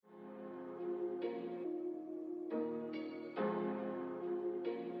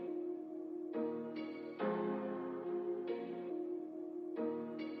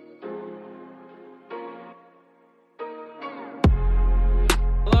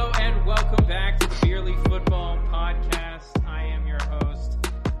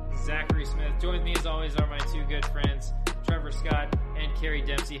Carrie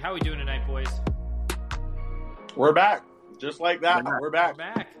Dempsey. How we doing tonight, boys? We're back. Just like that. We're back.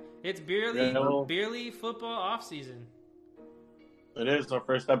 We're back. It's barely football off season. It is our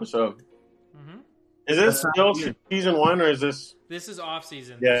first episode. Mm-hmm. Is this still season 1 or is this? This is off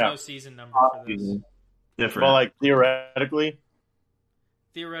season. Yeah. There's no season number for this. Different. Well, like theoretically.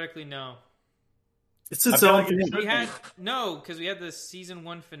 Theoretically, no. It's its own thing. Because we had the season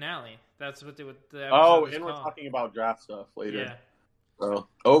 1 finale. That's what the episode was and called. we're talking about draft stuff later. Yeah.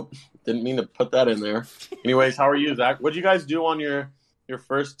 So, didn't mean to put that in there. Anyways, how are you, Zach? What'd you guys do on your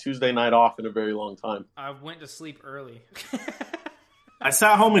first Tuesday night off in a very long time? I went to sleep early. I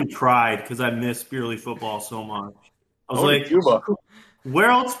sat home and cried because I missed Beerly football so much. I was like, Cuba. Where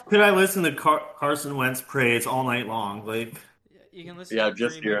else could I listen to Carson Wentz praise all night long? Like, you can listen to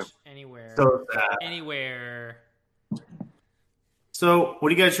just here. Anywhere. So sad. Anywhere. So,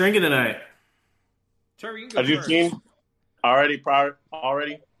 what are you guys drinking tonight? Trevor, you can go Have you first. seen already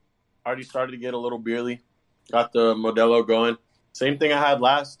started to get a little beerly? Got the Modelo going. Same thing I had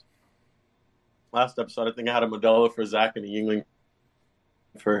last episode. I think I had a Modelo for Zach and a Yingling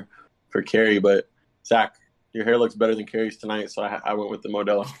for Carrie. But Zach, your hair looks better than Carrie's tonight, so I went with the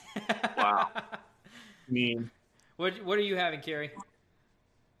Modelo. Wow. What are you having, Carrie?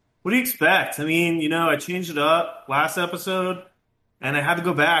 What do you expect? I mean, I changed it up last episode, and I had to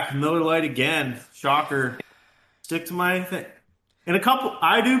go back Miller Lite again. Shocker. Stick to my thing.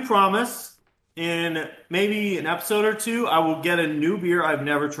 I do promise, in maybe an episode or two, I will get a new beer I've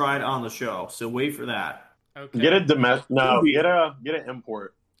never tried on the show. So wait for that. Okay. Get a domestic. No, get an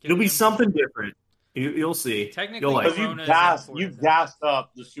import. It'll be something different. You'll see. Technically, because you gassed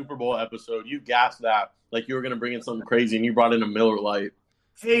up the Super Bowl episode. You gassed that like you were going to bring in something crazy, and you brought in a Miller Lite.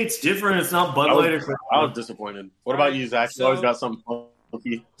 Hey, it's different. It's not Bud Light. I was disappointed. What about you, Zach? You always got something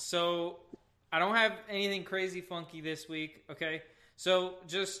funky. So I don't have anything crazy funky this week, okay? So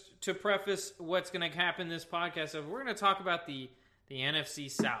just to preface what's going to happen this podcast, we're going to talk about the NFC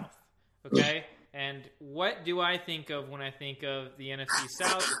South, okay? And what do I think of when I think of the NFC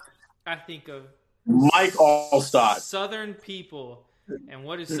South? I think of Mike Allstott. Southern people. And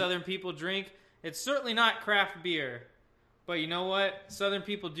what do Southern people drink? It's certainly not craft beer. But you know what? Southern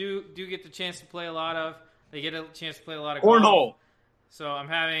people do get the chance to play a lot of. They get a chance to play a lot of golf. Cornhole. So I'm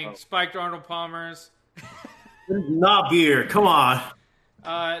having spiked Arnold Palmers. Not beer. Come on.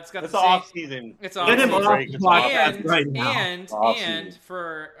 It's got it's the off season. It's off Get him season. off the podcast right now. And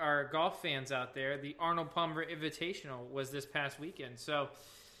for our golf fans out there, the Arnold Palmer Invitational was this past weekend. So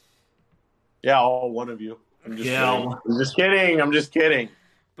yeah, all one of you. I'm just kidding.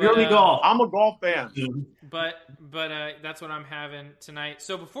 Really golf. I'm a golf fan. But that's what I'm having tonight.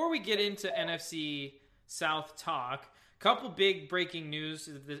 So before we get into NFC South talk, couple big breaking news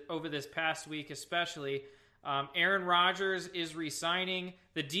over this past week, especially. Aaron Rodgers is re-signing.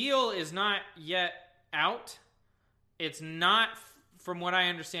 The deal is not yet out. It's not, from what I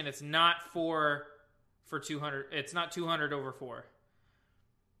understand, it's not for 200. It's not 200 over 4.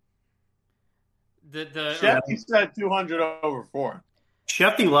 Shefty said 200 over 4.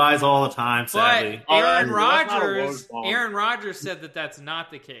 Shefty lies all the time, sadly. But Aaron Rodgers said that that's not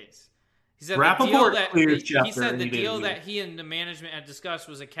the case. He said the deal that he and the management had discussed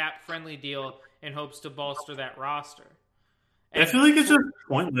was a cap-friendly deal in hopes to bolster that roster. And I feel like it's just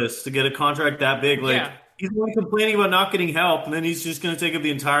pointless to get a contract that big. He's only complaining about not getting help, and then he's just going to take up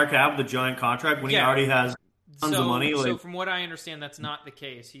the entire cap of the giant contract when he already has tons of money. So from what I understand, that's not the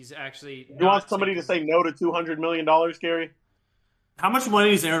case. He's actually... You want somebody to say no to $200 million, Gary? How much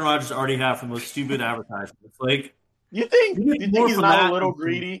money does Aaron Rodgers already have from those stupid advertisements? Like, you think he's not a little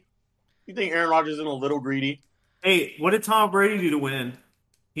greedy? You think Aaron Rodgers isn't a little greedy? Hey, what did Tom Brady do to win?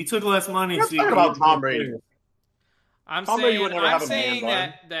 He took less money. Let's talk about Tom Brady. I'm saying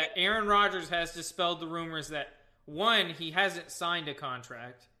that Aaron Rodgers has dispelled the rumors that, one, he hasn't signed a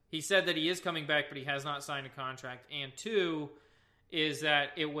contract. He said that he is coming back, but he has not signed a contract. And two, is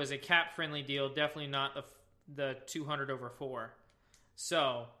that it was a cap-friendly deal, definitely not the 200 over 4.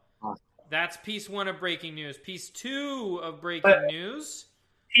 So that's piece 1 of breaking news. Piece 2 of breaking news.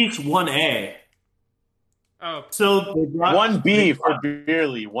 Piece 1A. Oh, so they brought 1B for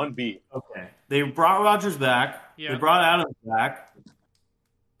Beerly. 1B. Okay, they brought Rodgers back. Yeah. They brought Adams back.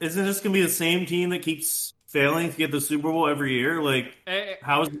 Isn't this going to be the same team that keeps failing to get the Super Bowl every year? Like,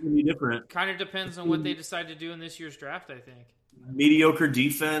 how is it going to be different? Kind of depends on what they decide to do in this year's draft, I think. Mediocre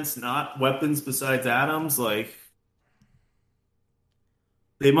defense, not weapons besides Adams. Like,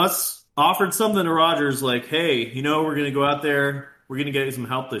 they must offered something to Rodgers. Like, hey, we're going to go out there. We're going to get you some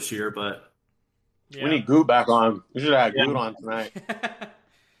help this year, but. Yeah. We need Goot back on. We should have Goot on ttonight.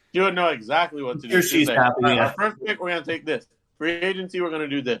 You would know exactly what to do. She's happy. Our first pick, we're going to take this. free agency, we're going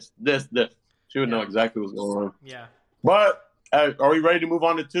to do this. She would know exactly what's going on. Yeah. But are we ready to move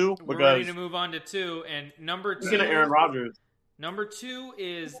on to 2? We're ready to move on to 2. And number 2. Speaking of Aaron Rodgers. Number 2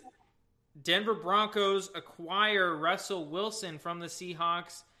 is Denver Broncos acquire Russell Wilson from the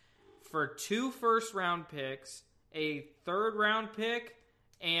Seahawks for 2 first-round picks, a third-round pick,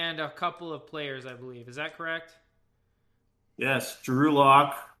 and a couple of players, I believe. Is that correct? Yes. Drew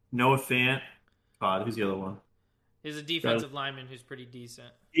Lock, Noah Fant. God, who's the other one? He's a defensive lineman who's pretty decent.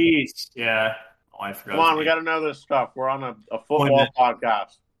 Jeez. Yeah. Oh, I forgot. Come on, we got to know this stuff. We're on a football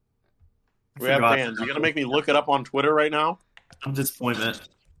podcast. We have fans. You're going to make me look it up on Twitter right now? I'm disappointed.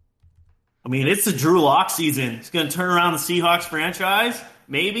 I mean, it's the Drew Lock season. He's going to turn around the Seahawks franchise?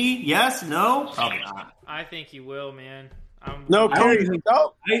 Maybe? Yes? No? Probably not. I think he will, man. I don't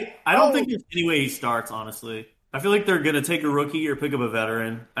think there's any way he starts, honestly. I feel like they're going to take a rookie or pick up a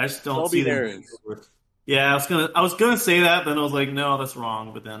veteran. I just don't see them. Yeah, I was gonna say that, then I was like, no, that's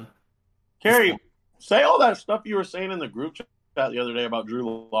wrong. But then, Kerry, say all that stuff you were saying in the group chat the other day about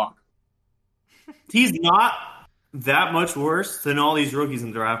Drew Lock. He's not that much worse than all these rookies in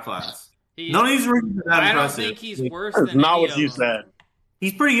the draft class. None of these rookies are that impressive. I don't think he's worse than not what you said.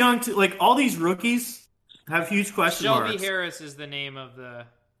 He's pretty young too. Like all these rookies have huge question marks. Shelby Harris is the name of the.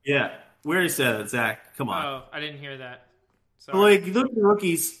 Yeah, we already said it, Zach. Come on. Oh, I didn't hear that. Sorry. Like you look at the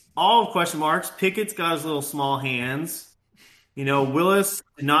rookies. All question marks. Pickett's got his little small hands. You know, Willis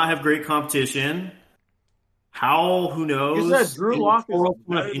did not have great competition. Howell, who knows? You said Drew Lock is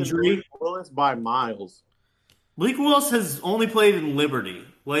better injury. Malik Willis by miles. Malik Willis has only played in Liberty.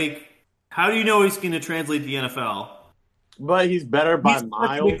 Like, how do you know he's going to translate the NFL? But he's better by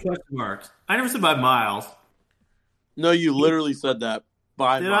miles. Question marks. I never said by miles. No, you literally said that.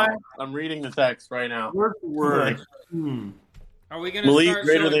 By Did miles. I'm reading the text right now. Word for word. Are we going to start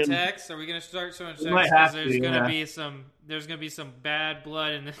showing text? Are we going to start showing text? Because there's going to be some bad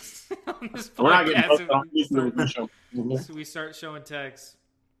blood in this on this podcast. So we start showing text.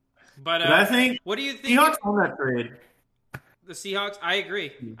 But I think what do you think? Seahawks won that trade. The Seahawks, I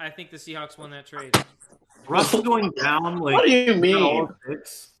agree. I think the Seahawks won that trade. Russell going down. Like, what do you mean?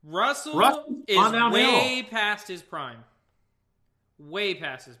 Russell is way past his prime. Way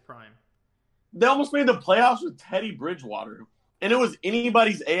past his prime. They almost made the playoffs with Teddy Bridgewater. And it was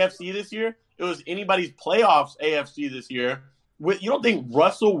anybody's AFC this year. It was anybody's playoffs AFC this year. You don't think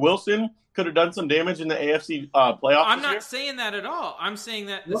Russell Wilson could have done some damage in the AFC playoffs I'm not saying that at all. I'm saying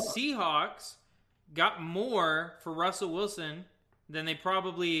that the Seahawks got more for Russell Wilson than they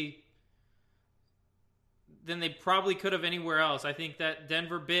probably could have anywhere else. I think that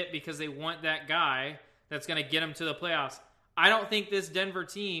Denver bit because they want that guy that's going to get them to the playoffs. I don't think this Denver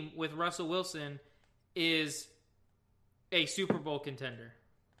team with Russell Wilson is a Super Bowl contender.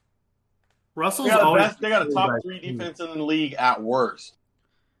 Russell's they got a top 3 defense in the league at worst.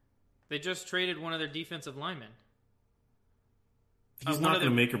 They just traded one of their defensive linemen. He's not going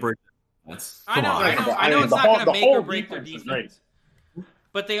to make or break. I know it's not going to make or break their defense.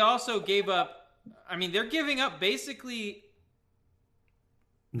 But they also gave up. I mean, they're giving up basically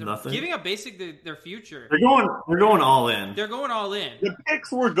nothing. Giving up basically their future. They're going all in. They're going all in. The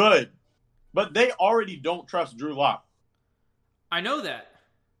picks were good, but they already don't trust Drew Lock. I know that.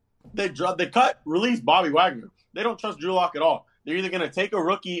 They released Bobby Wagner. They don't trust Drew Lock at all. They're either going to take a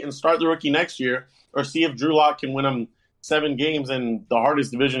rookie and start the rookie next year or see if Drew Lock can win them 7 games in the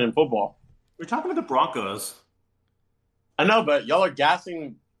hardest division in football. We're talking about the Broncos. I know, but y'all are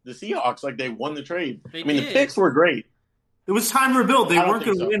gassing the Seahawks like they won the trade. The picks were great. It was time to rebuild. They weren't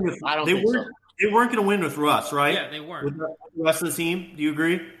going to win with. They weren't going to win with Russ, right? Yeah, they weren't. With the rest of the team, do you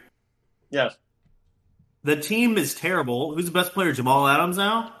agree? Yes. The team is terrible. Who's the best player? Jamal Adams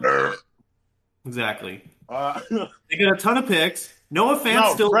now? Exactly. They got a ton of picks. Noah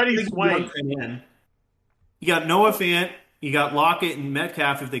Fant still. Freddie Swain. You got Noah Fant. You got Lockett and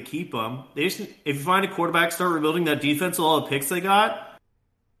Metcalf if they keep them. If you find a quarterback, start rebuilding that defense with all the picks they got.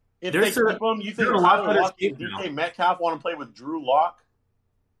 If they keep them, you think Tyler Lockett and DK Metcalf want to play with Drew Lock?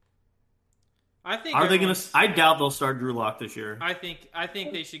 I think. Are they going to? I doubt they'll start Drew Lock this year. I think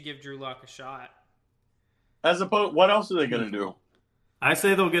they should give Drew Lock a shot. As opposed, what else are they going to do? I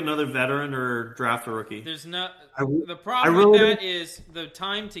say they'll get another veteran or draft a rookie. There's not the problem with that is the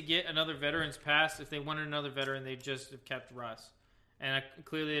time to get another veteran's passed. If they wanted another veteran, they just have kept Russ, and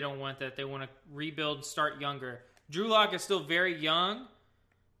clearly they don't want that. They want to rebuild and start younger. Drew Lock is still very young.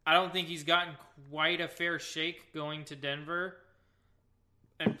 I don't think he's gotten quite a fair shake going to Denver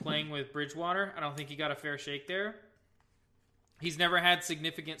and playing with Bridgewater. I don't think he got a fair shake there. He's never had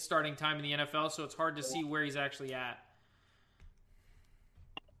significant starting time in the NFL, so it's hard to see where he's actually at.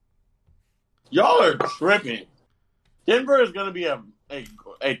 Y'all are tripping. Denver is going to be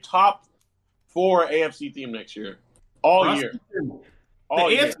a top 4 AFC team next year. All year. The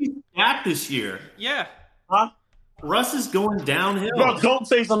AFC stacked this year. Yeah. Huh? Russ is going downhill. Bro, don't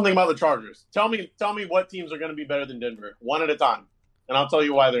say something about the Chargers. Tell me what teams are going to be better than Denver, one at a time, and I'll tell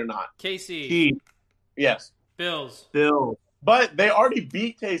you why they're not. KC. Yes. Bills. But they already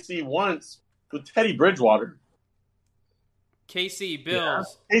beat KC once with Teddy Bridgewater. KC,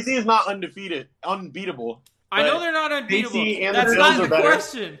 Bills. Yeah. KC is not unbeatable. I know they're not unbeatable. That's not the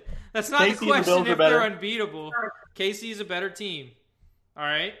question. That's not the question if they're unbeatable. KC is a better team. All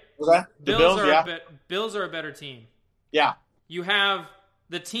right? Okay. Bills are a better team. Yeah. You have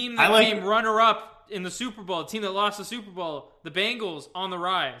the team that came runner-up in the Super Bowl, the team that lost the Super Bowl, the Bengals, on the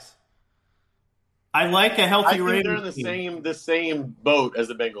rise. I like a healthy Ravens. They're in the same boat as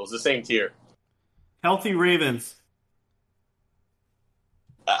the Bengals, the same tier. Healthy Ravens.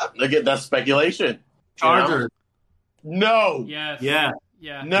 Again, that's speculation. Chargers. No. Yes. Yeah.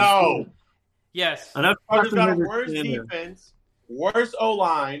 No. Yes. Chargers got a worse defense, worse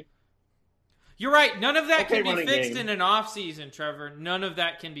O-line. You're right. None of that can be fixed in an offseason, Trevor. None of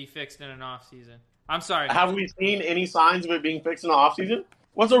that can be fixed in an offseason. I'm sorry. Have we seen any signs of it being fixed in the offseason?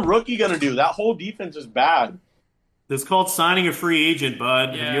 What's a rookie going to do? That whole defense is bad. It's called signing a free agent,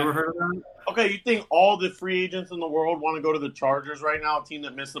 bud. Yeah. Have you ever heard of that? Okay, you think all the free agents in the world want to go to the Chargers right now, a team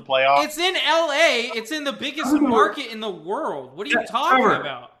that missed the playoffs? It's in L.A. It's in the biggest market in the world. What are you talking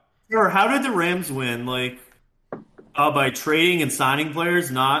about? Trevor, how did the Rams win? By trading and signing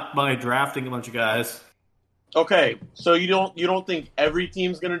players, not by drafting a bunch of guys. Okay, so you don't think every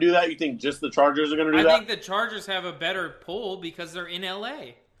team's going to do that? You think just the Chargers are going to do that? I think the Chargers have a better pull because they're in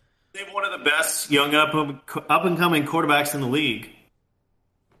L.A. They have one of the best young up-and-coming quarterbacks in the league.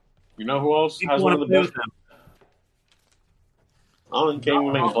 You know who else has one of the best? Can't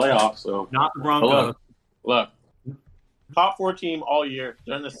even make the playoffs. So not the Broncos. Look, top 4 team all year.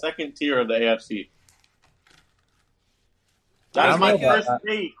 They're in the second tier of the AFC. That's my first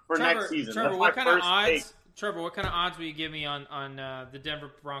take for next season. Trevor, what kind of odds? Trevor, what kind of odds will you give me on the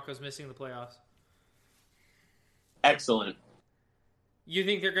Denver Broncos missing the playoffs? Excellent. You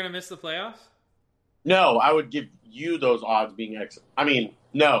think they're going to miss the playoffs? No, I would give you those odds being excellent. I mean,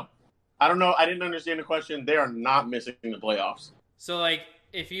 no. I don't know. I didn't understand the question. They are not missing the playoffs. So, would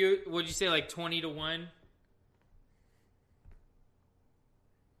you say 20-1?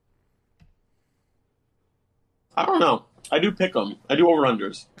 I don't know. I do pick them. I do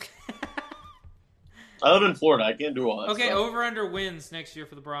over-unders. I live in Florida. I can't do all that stuff. Okay, over-under wins next year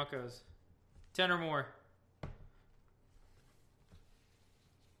for the Broncos. 10 or more.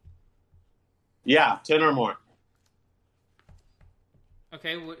 Yeah, 10 or more.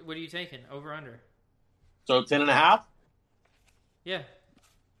 Okay, what are you taking? Over-under? So 10.5? Yeah.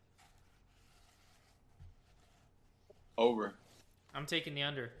 Over. I'm taking the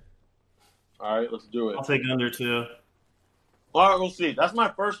under. All right, let's do it. I'll take under, too. All right, we'll see. That's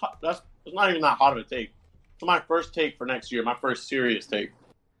my first – that's not even that hot of a take. It's my first take for next year, my first serious take.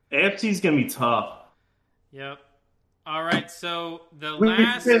 AFC's going to be tough. Yep. All right, so we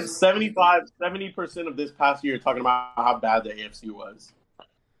spent 70% of this past year talking about how bad the AFC was.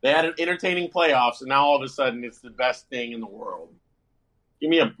 They had an entertaining playoffs, and now all of a sudden it's the best thing in the world. Give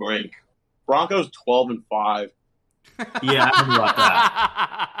me a break. Broncos 12-5. Yeah, I heard about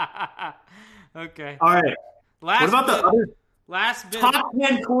that. Okay. All right. What about the other top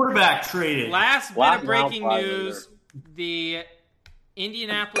 10 quarterback traded? Last bit of breaking news: the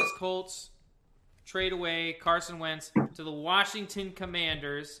Indianapolis Colts trade away Carson Wentz to the Washington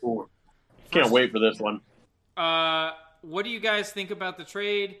Commanders. Can't wait for this one. What do you guys think about the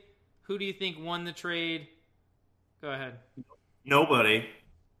trade? Who do you think won the trade? Go ahead. Nobody.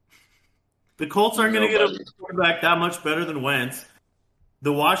 The Colts aren't going to get a quarterback that much better than Wentz.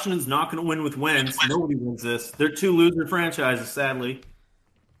 The Washington's not going to win with Wentz. Nobody wins this. They're 2 loser franchises, sadly.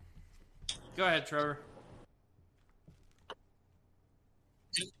 Go ahead, Trevor.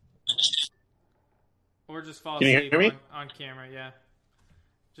 Or just fall asleep on camera, yeah.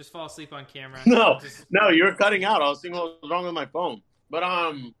 Just fall asleep on camera. No, you were cutting out. I was thinking what was wrong with my phone. But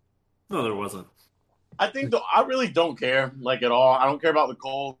no, there wasn't. I think I really don't care, at all. I don't care about the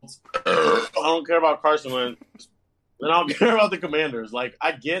Colts. I don't care about Carson Wentz. And I don't care about the Commanders.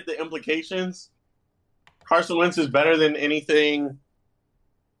 I get the implications. Carson Wentz is better than anything.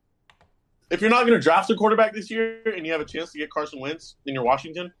 If you're not going to draft a quarterback this year and you have a chance to get Carson Wentz, then you're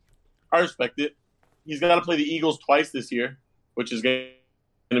Washington. I respect it. He's got to play the Eagles twice this year, which is going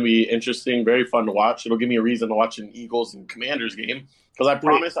to be interesting, very fun to watch. It'll give me a reason to watch an Eagles and Commanders game because I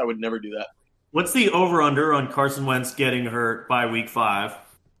promise I would never do that. What's the over-under on Carson Wentz getting hurt by week 5?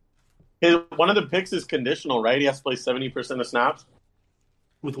 One of the picks is conditional, right? He has to play 70% of snaps.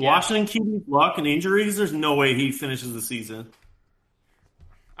 With Washington QB's luck and injuries, there's no way he finishes the season.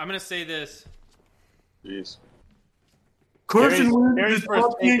 I'm going to say this. Jeez. Carson Wentz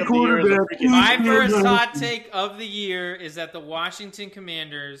is quarterback. My first hot take of the year is that the Washington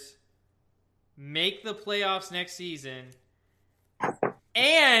Commanders make the playoffs next season,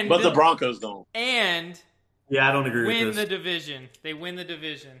 but the Broncos don't. And I don't agree with this. Win the division. They win the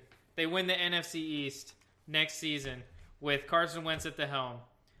division. They win the NFC East next season with Carson Wentz at the helm.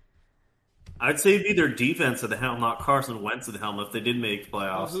 I'd say it'd be their defense at the helm, not Carson Wentz at the helm if they did make the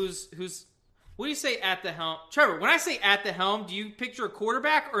playoffs. Well, who's? What do you say at the helm? Trevor, when I say at the helm, do you picture a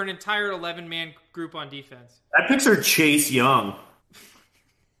quarterback or an entire 11-man group on defense? I picture Chase Young.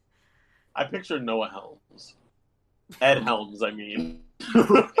 I picture Noah Helms. Ed Helms, I mean.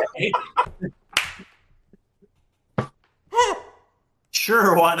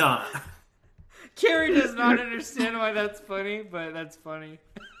 Sure, why not? Carrie does not understand why that's funny, but that's funny.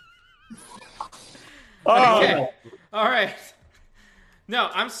 Okay. All right. No,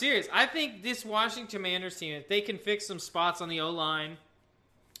 I'm serious. I think this Washington Commanders team, if they can fix some spots on the O-line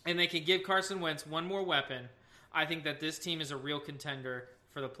and they can give Carson Wentz one more weapon, I think that this team is a real contender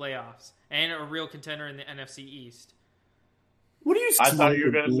for the playoffs and a real contender in the NFC East. What are you I thought you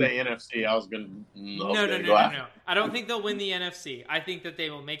were going to say NFC. I was going to... No. I don't think they'll win the NFC. I think that they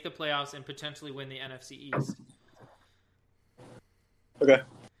will make the playoffs and potentially win the NFC East. Okay.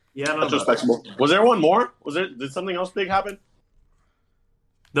 Yeah, that's respectable. Was there one more? Did something else big happen?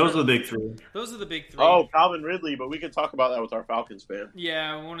 Those are the big three. Oh, Calvin Ridley, but we could talk about that with our Falcons fan.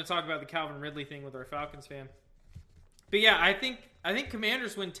 Yeah, we want to talk about the Calvin Ridley thing with our Falcons fan. But yeah, I think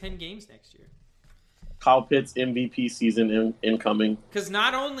Commanders win 10 games next year. Kyle Pitts MVP season incoming. Because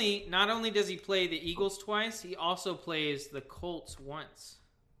not only does he play the Eagles twice, he also plays the Colts once.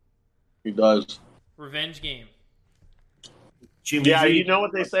 He does. Revenge game. Yeah, you know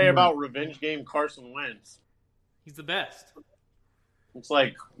what they say about revenge game Carson Wentz. He's the best. It's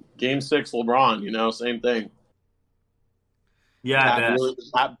like Game 6 LeBron, same thing. Yeah,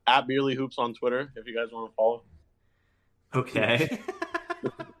 at Beerly Hoops on Twitter, if you guys want to follow. Okay.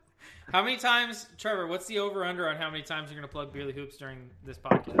 How many times, Trevor, what's the over-under on how many times you're going to plug Beerly Hoops during this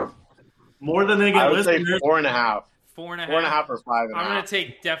podcast? More than they get I would say 4.5. 4.5? 4.5 or 5.5. I'm going to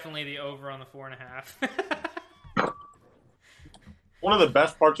take definitely the over on the 4.5. One of the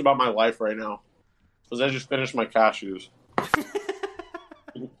best parts about my life right now is I just finished my cashews.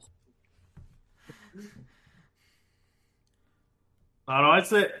 I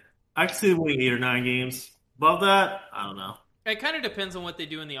don't know. I could see winning 8 or 9 games. Above that, I don't know. It kind of depends on what they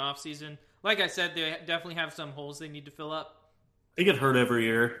do in the offseason. Like I said, they definitely have some holes they need to fill up. They get hurt every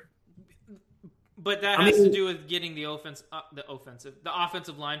year. But that has to do with getting the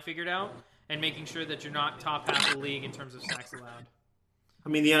offensive line figured out and making sure that you're not top half of the league in terms of sacks allowed. I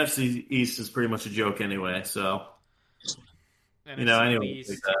mean, the NFC East is pretty much a joke anyway, so... anyway.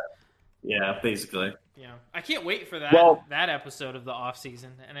 Like that. Yeah, basically. Yeah. I can't wait for that episode of the offseason,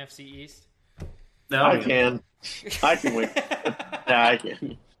 the NFC East. No, I can wait. Yeah, I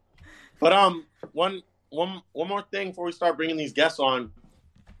can. But one more thing before we start bringing these guests on.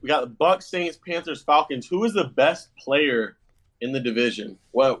 We got the Bucks, Saints, Panthers, Falcons. Who is the best player in the division?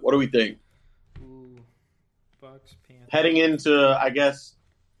 What do we think? Ooh, Bucks, Panthers. Heading into, I guess,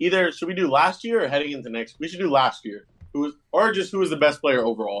 either should we do last year or heading into next? We should do last year. Who is the best player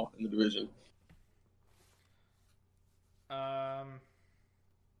overall in the division?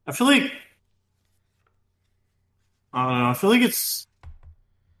 I feel like it's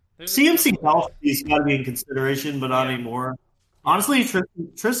CMC healthy's got to be in consideration, but not anymore. Honestly,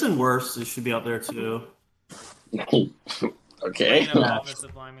 Tristan Wirfs should be out there too. Okay.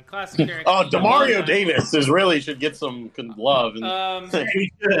 Offensive lineman. Classic character. Oh, Demario Davis should get some love.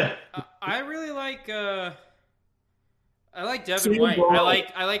 I really like. I like Devin White.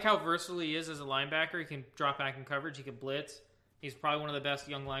 I like how versatile he is as a linebacker. He can drop back in coverage. He can blitz. He's probably one of the best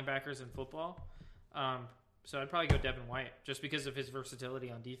young linebackers in football. So I'd probably go Devin White just because of his versatility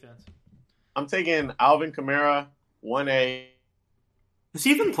on defense. I'm taking Alvin Kamara, 1A. Is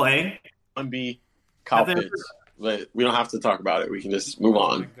he even playing? 1B, Kyle Pitts. But we don't have to talk about it. We can just move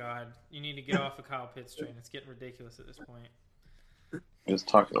on. Oh, my God. You need to get off of Kyle Pitts train. It's getting ridiculous at this point. Just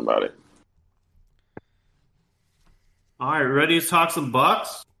talking about it. All right, ready to talk some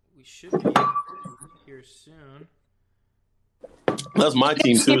Bucks? We should be here soon. That's my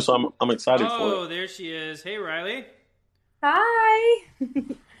team, too, so I'm excited for it. Oh, there she is. Hey, Riley. Hi.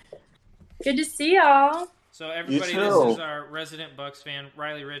 Good to see y'all. So, everybody, this is our resident Bucks fan,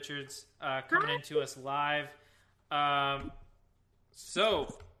 Riley Richards, coming into us live.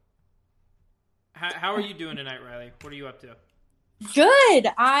 So, How are you doing tonight, Riley? What are you up to? Good.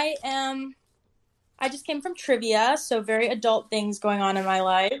 I just came from trivia, so very adult things going on in my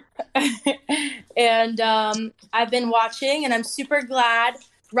life. And I've been watching, and I'm super glad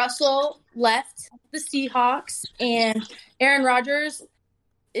Russell left the Seahawks, and Aaron Rodgers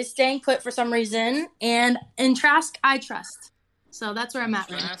is staying put for some reason. And in Trask, I trust. So that's where I'm at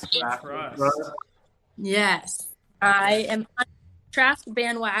right now. Trust. Yes. I am on Trask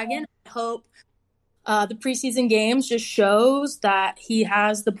bandwagon. I hope the preseason games just shows that he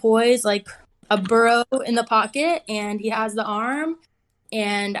has the poise like a Burrow in the pocket, and he has the arm.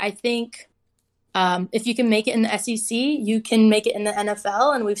 And I think if you can make it in the SEC, you can make it in the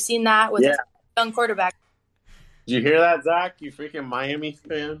NFL, and we've seen that with a young quarterback. Did you hear that, Zach? You freaking Miami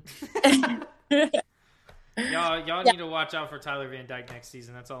fan? Y'all need to watch out for Tyler Van Dyke next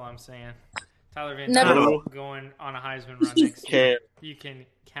season. That's all I'm saying. Tyler Van Dyke going on a Heisman run next year. You can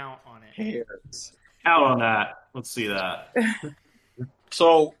count on it. Count on that. Let's see that.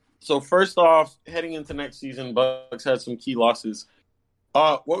 So first off, heading into next season, Bucs had some key losses.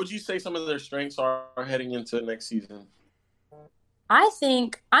 What would you say some of their strengths are heading into next season? I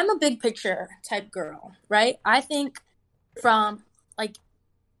think I'm a big picture type girl, right? I think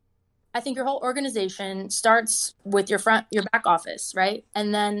your whole organization starts with your back office, right?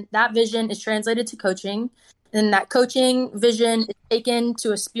 And then that vision is translated to coaching. And that coaching vision is taken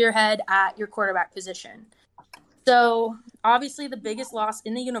to a spearhead at your quarterback position. So obviously the biggest loss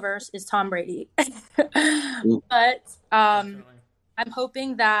in the universe is Tom Brady. But I'm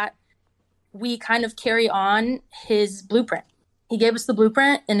hoping that we kind of carry on his blueprint. He gave us the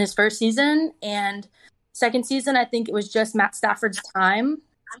blueprint in his first season, and second season, I think it was just Matt Stafford's time,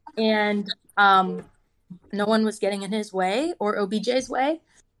 and no one was getting in his way or OBJ's way.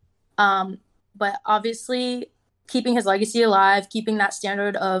 But obviously keeping his legacy alive, keeping that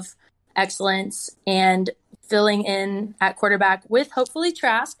standard of excellence, and filling in at quarterback with hopefully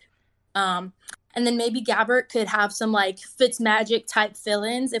Trask. And then maybe Gabbert could have some like Fitzmagic type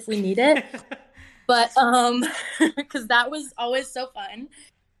fill-ins if we need it. But because that was always so fun.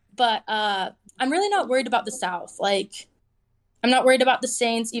 But I'm really not worried about the South. Like, I'm not worried about the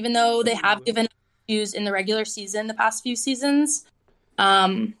Saints, even though they have given issues in the regular season the past few seasons.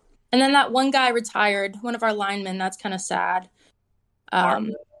 And then that one guy retired, one of our linemen. That's kind of sad.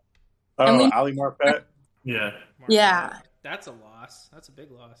 Ali Marpet? Yeah. Yeah. That's a loss. That's a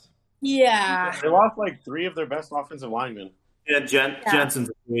big loss. Yeah. They lost like 3 of their best offensive linemen. Yeah, Jensen's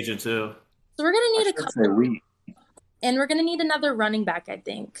a agent too. So we're going to need a couple. And we're going to need another running back, I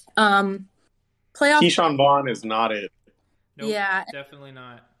think. Playoff. Keyshawn Vaughn is not it. Nope, yeah. Definitely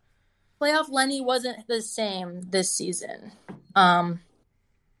not. Playoff Lenny wasn't the same this season.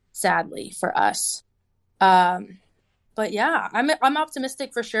 Sadly for us. But yeah, I'm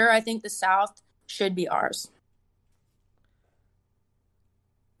optimistic for sure. I think the South should be ours.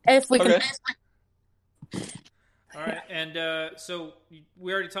 If we can. All right, and so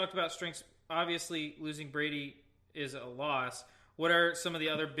we already talked about strengths. Obviously, losing Brady is a loss. What are some of the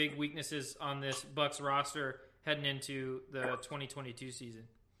other big weaknesses on this Bucs roster heading into the 2022 season?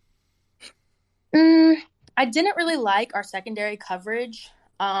 I didn't really like our secondary coverage.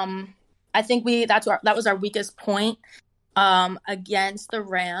 I think that was our weakest point against the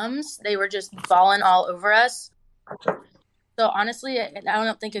Rams. They were just falling all over us. So honestly, I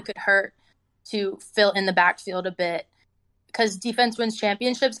don't think it could hurt to fill in the backfield a bit, because defense wins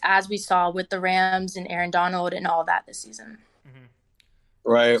championships, as we saw with the Rams and Aaron Donald and all that this season. Mm-hmm.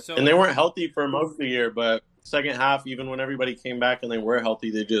 Right. So, and they weren't healthy for most of the year, but second half, even when everybody came back and they were healthy,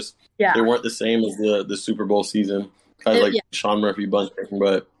 they weren't the same as the Super Bowl season. Kind of like Sean Murphy bunch,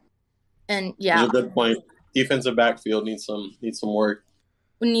 but it's a good point. Defensive backfield needs some work.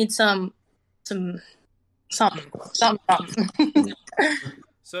 We need something.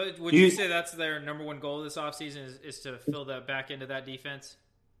 So would you say that's their number one goal this offseason is to fill that back end of that defense?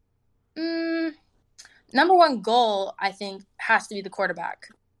 Number one goal, I think, has to be the quarterback.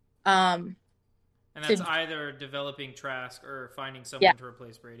 And that's either developing Trask or finding someone to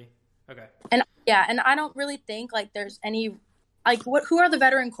replace Brady. Okay. And I don't really think like there's any who are the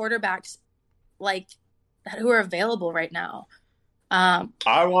veteran quarterbacks who are available right now?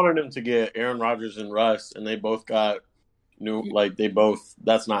 I wanted him to get Aaron Rodgers and Russ, and they both got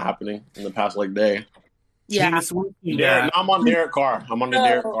that's not happening in the past day. Yeah. I'm on Derek Carr.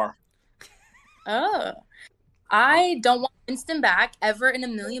 Derek Carr. Oh. I don't want Winston back ever in a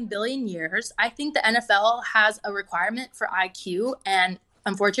million billion years. I think the NFL has a requirement for IQ, and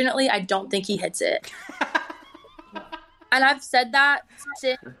unfortunately, I don't think he hits it. And I've said that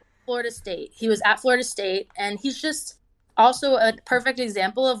since Florida State. He was at Florida State, and he's just Also, a perfect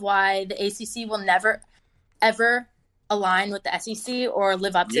example of why the ACC will never, ever align with the SEC or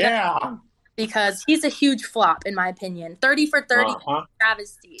live up to them. Because he's a huge flop, in my opinion. 30 for 30,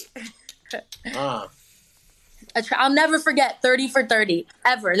 travesty. I'll never forget 30 for 30,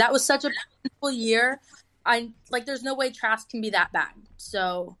 ever. That was such a painful year. There's no way Trask can be that bad.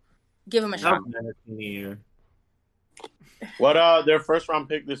 So, give him a shot. What their first round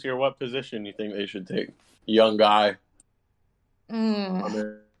pick this year? What position you think they should take? Young guy.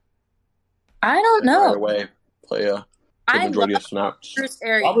 I don't know. Way play the majority of snaps.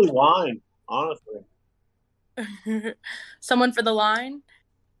 Probably line, honestly. Someone for the line.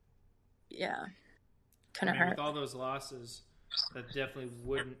 Yeah, couldn't hurt. With all those losses, that definitely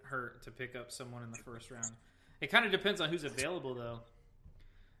wouldn't hurt to pick up someone in the first round. It kind of depends on who's available, though.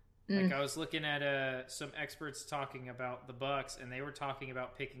 Like, I was looking at some experts talking about the Bucks, and they were talking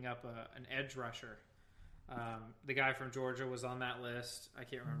about picking up an edge rusher. The guy from Georgia was on that list. I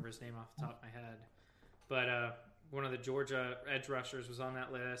can't remember his name off the top of my head. But one of the Georgia edge rushers was on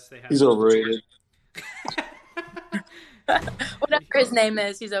that list. He's overrated. Whatever his name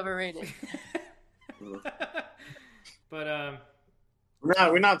is, he's overrated. But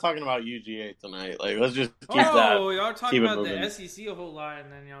we're not talking about UGA tonight. Like, let's just keep that. Oh, y'all talking about the SEC a whole lot,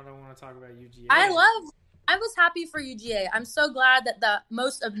 and then y'all don't want to talk about UGA. I was happy for UGA. I'm so glad that the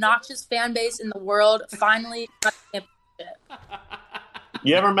most obnoxious fan base in the world finally got the championship.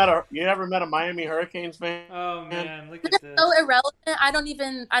 You ever met a Miami Hurricanes fan? Oh man, look at this. So irrelevant. I don't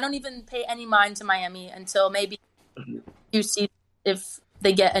even pay any mind to Miami until maybe you see if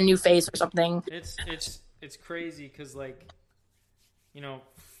they get a new face or something. It's crazy because, like, you know,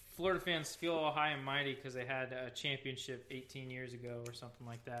 Florida fans feel all high and mighty because they had a championship 18 years ago or something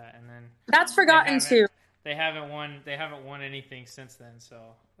like that, and then that's forgotten too. They haven't won anything since then. So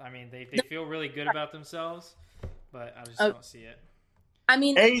I mean, they feel really good about themselves, but I just don't see it. I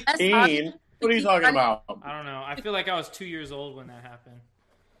mean, 18. What are you talking about? I don't know. I feel like I was 2 years old when that happened.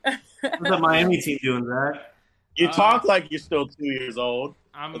 What's that Miami team doing, Zach? You talk like you're still 2 years old.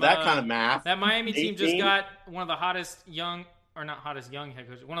 That kind of math. That Miami team 18? Just got one of the hottest young head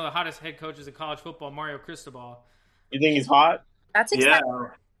coaches. One of the hottest head coaches in college football, Mario Cristobal. You think he's hot? That's exciting. Yeah.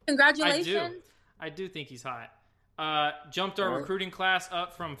 Congratulations. I do think he's hot. Jumped our recruiting class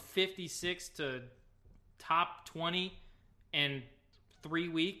up from 56 to top 20 in 3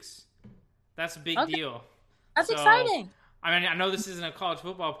 weeks. That's a big deal. That's exciting. I mean, I know this isn't a college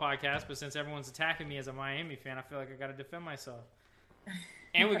football podcast, but since everyone's attacking me as a Miami fan, I feel like I got to defend myself.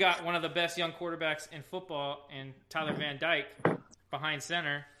 And we got one of the best young quarterbacks in football, in Tyler Van Dyke, behind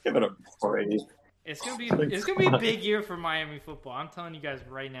center. Give it a break. It's gonna be a big year for Miami football. I'm telling you guys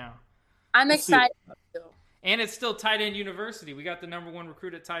right now. I'm excited. And it's still tight end university. We got the number one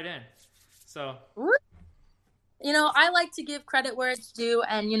recruit at tight end. So, you know, I like to give credit where it's due,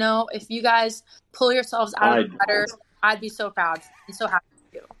 and you know, if you guys pull yourselves out of the gutter, I'd be so proud and so happy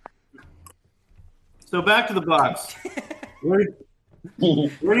for you. So back to the Bucks. Where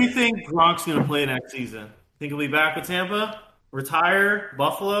do you think Gronk's going to play next season? Think he'll be back with Tampa? Retire?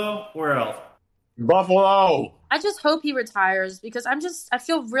 Buffalo? Where else? Buffalo. I just hope he retires because I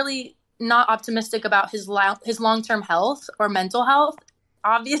feel really not optimistic about his long-term health or mental health.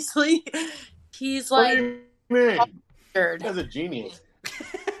 Obviously, he's like. What do you mean? He's a genius.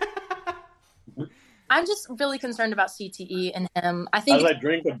 I'm just really concerned about CTE and him. I think. As I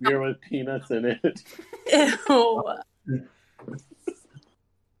drink a beer with peanuts in it. Ew.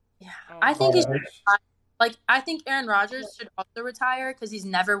 Yeah, I think he should. Like, I think Aaron Rodgers should also retire because he's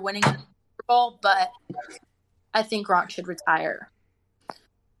never winning a Super Bowl. But I think Gronk should retire.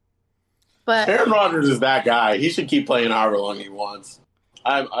 But Aaron Rodgers is that guy. He should keep playing however long he wants.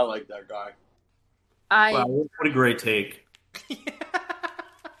 I like that guy. Wow, what a great take.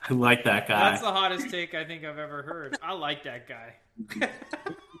 I like that guy. That's the hottest take I think I've ever heard. I like that guy.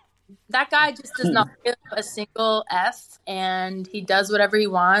 That guy just does not give a single F, and he does whatever he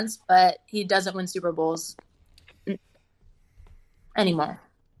wants, but he doesn't win Super Bowls anymore.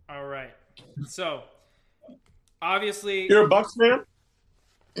 All right. So, obviously... You're a Bucs fan?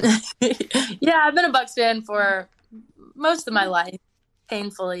 Yeah, I've been a Bucs fan for most of my life,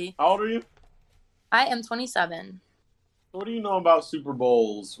 painfully. How old are you? I am 27. What do you know about Super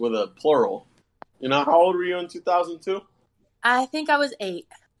Bowls with a plural? You know, how old were you in 2002? I think I was 8.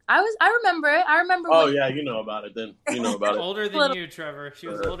 I remember it. I remember. Oh, yeah, you know about it then. You know about it. Older than you, Trevor. She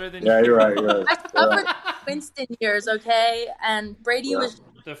was older than you. Yeah, you're right. I covered Winston years, okay? And Brady was...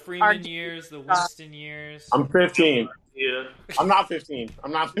 The Freeman years, the Winston years. I'm 15. Yeah. I'm not 15,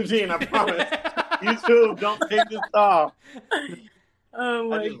 I promise. You two, don't take this off. Oh,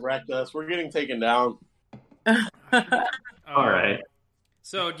 my I just wrecked us. We're getting taken down. All right.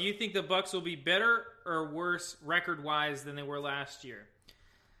 So, do you think the Bucs will be better or worse record-wise than they were last year?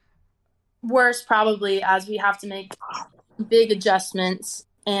 Worse, probably, as we have to make big adjustments.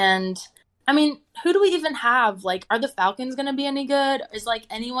 And, I mean, who do we even have? Like, are the Falcons going to be any good? Is, like,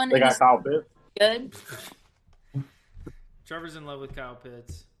 anyone They got Kyle Pitts. Good? Trevor's in love with Kyle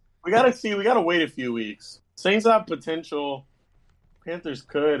Pitts. We got to see. We got to wait a few weeks. Saints have potential. Panthers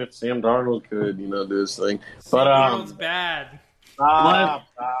could if Sam Darnold could, do his thing. Sam Darnold's bad. We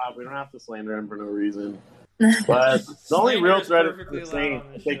don't have to slander him for no reason. But the only real threat is the Saints.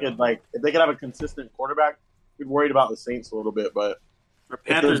 If they could have a consistent quarterback, we'd worried about the Saints a little bit. But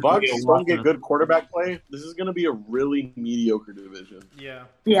if the Bucs don't get good quarterback play, this is going to be a really mediocre division. Yeah.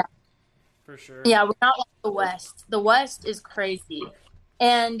 Yeah. For sure. Yeah, we're not like the West. The West is crazy.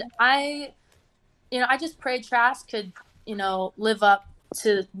 And I just pray Trask could, live up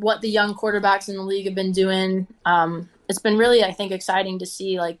to what the young quarterbacks in the league have been doing. It's been really, I think, exciting to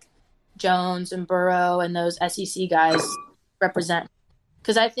see, like, Jones and Burrow and those SEC guys represent.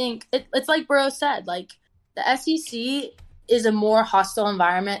 Because I think it's like Burrow said, like, the SEC is a more hostile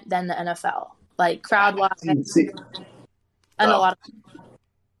environment than the NFL. Like, crowd-wise. And a lot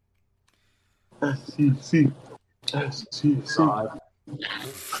of SEC.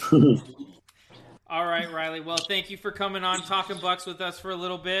 All right, Riley. Well, thank you for coming on Talking Bucs with us for a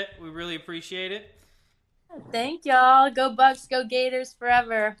little bit. We really appreciate it. Thank y'all. Go Bucs, go Gators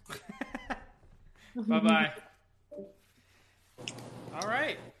forever. Bye-bye. All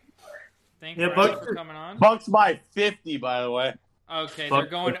right. Thank you for coming on. Bucs by 50, by the way. Okay, they're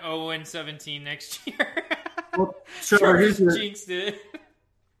going 0-17 next year. Well, Trevor, here's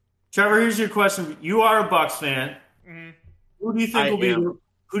your question. You are a Bucs fan. Mm-hmm. Who do you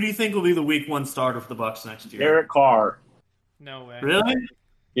think will be the Week 1 starter for the Bucs next year? Derek Carr. No way. Really?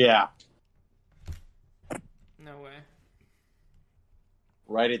 Yeah. No way.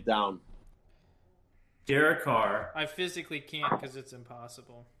 Write it down. Derek Carr. I physically can't because it's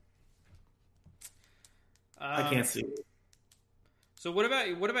impossible. I can't see it. So what about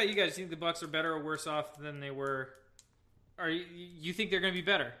you guys? Do you think the Bucs are better or worse off than they were? Or you think they're going to be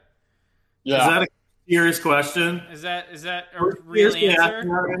better? Yeah. Is that a serious question? Is that a real answer?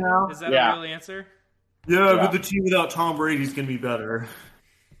 Right now? Is that a real answer? Yeah, but the team without Tom Brady is going to be better.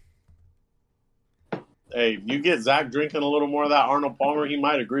 Hey, you get Zach drinking a little more of that Arnold Palmer, he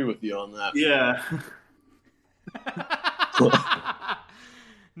might agree with you on that. Yeah.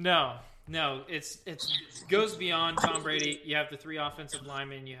 No, it goes beyond Tom Brady. You have the 3 offensive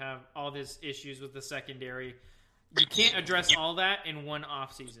linemen. You have all these issues with the secondary. You can't address all that in one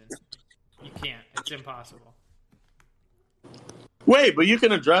offseason. You can't. It's impossible. Wait, but you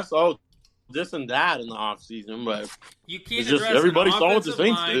can address all this and that in the offseason, but you can't address everybody saw what the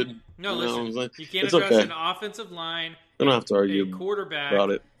Saints did. No, listen. You can't address an offensive line. I don't have to argue a quarterback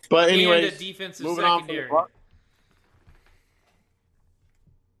about it. But anyways, and a defensive moving secondary. On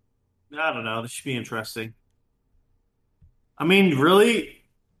I don't know. This should be interesting. I mean, really,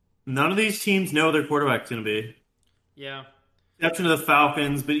 none of these teams know their quarterback's going to be. Yeah. Exception of the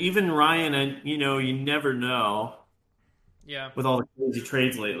Falcons, but even Ryan, and you never know. Yeah. With all the crazy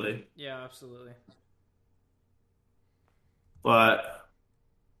trades lately. Yeah, absolutely. But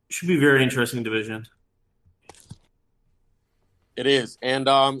it should be a very interesting division. It is. And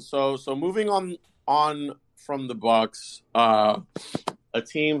so moving on from the Bucs, a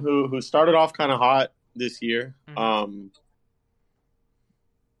team who started off kind of hot this year. Mm-hmm.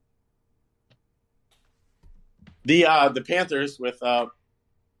 The Panthers with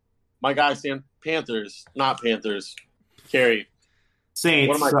my guy Sam Panthers, not Panthers. Carrie. Saints.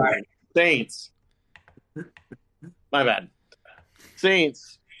 What am I saying? Saints. My bad.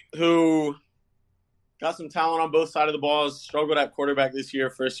 Saints, who got some talent on both sides of the ball, struggled at quarterback this year,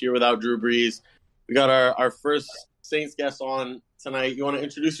 first year without Drew Brees. We got our first Saints guest on tonight. You want to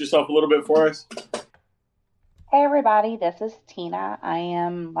introduce yourself a little bit for us? Hey everybody, this is Tina. I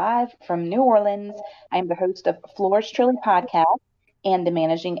am live from New Orleans. I am the host of Floors Truly podcast and the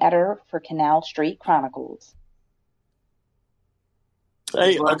managing editor for Canal Street Chronicles.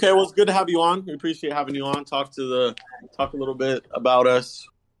 Hey, okay, well, it's good to have you on. We appreciate having you on. Talk a little bit about us,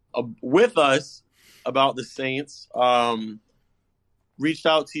 with us, about the Saints. Reached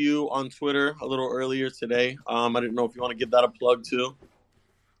out to you on Twitter a little earlier today. I didn't know if you want to give that a plug too.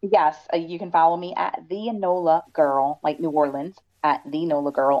 Yes, you can follow me at TheNOLAGirl, like New Orleans, at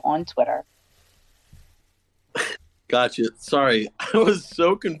TheNOLAGirl on Twitter. Gotcha. Sorry, I was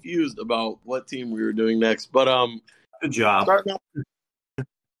so confused about what team we were doing next, but good job.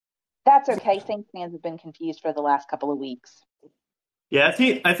 That's okay. Saints fans have been confused for the last couple of weeks. Yeah,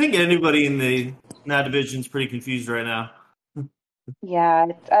 I think anybody in the that division's pretty confused right now. Yeah,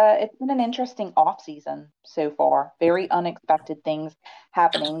 it's been an interesting off season so far. Very unexpected things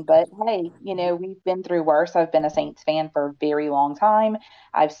happening, but hey, we've been through worse. I've been a Saints fan for a very long time.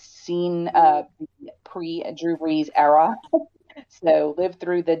 I've seen the pre Drew Brees era. So lived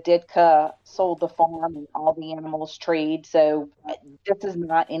through the Ditka sold the farm and all the animals trade. So this is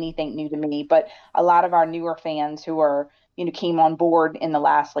not anything new to me, but a lot of our newer fans who are, came on board in the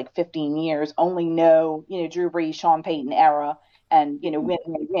last like 15 years only know, Drew Brees, Sean Payton era and,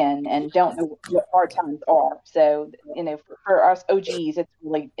 win and don't know what hard times are. So, for us OGs,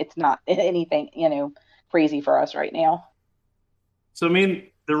 it's not anything, crazy for us right now. So, I mean,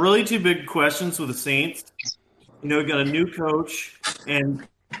 the really two big questions with the Saints, we got a new coach and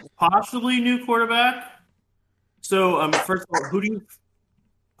possibly new quarterback. So, first of all, who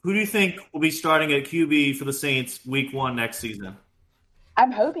do you think will be starting at QB for the Saints week 1 next season?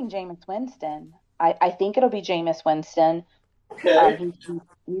 I'm hoping Jameis Winston. I think it'll be Jameis Winston. Okay.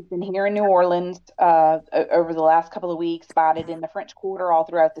 He's been here in New Orleans over the last couple of weeks, spotted in the French Quarter all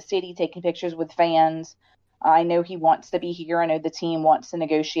throughout the city, taking pictures with fans. I know he wants to be here. I know the team wants to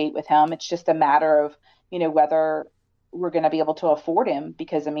negotiate with him. It's just a matter of, whether we're going to be able to afford him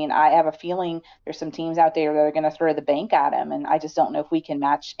because, I have a feeling there's some teams out there that are going to throw the bank at him. And I just don't know if we can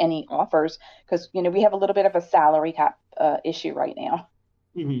match any offers because, we have a little bit of a salary cap issue right now.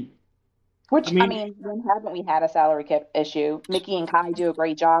 Mm-hmm. Which, when haven't we had a salary cap issue? Mickey and Kai do a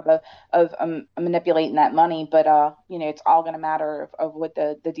great job of manipulating that money, but, it's all going to matter of what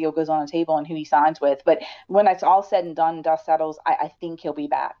the deal goes on the table and who he signs with. But when it's all said and done, dust settles, I think he'll be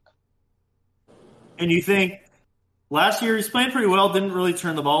back. And you think last year he's playing pretty well, didn't really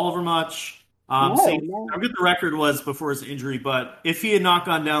turn the ball over much. I forget the record was before his injury, but if he had not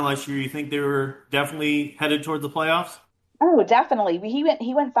gone down last year, you think they were definitely headed toward the playoffs? Oh, definitely. He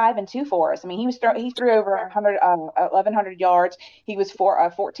went 5-2 for us. He threw over 1,100 yards. He was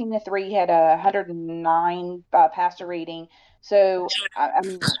 14-3. He had 109 passer rating. So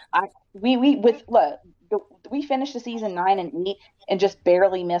we finished the season 9-8 and just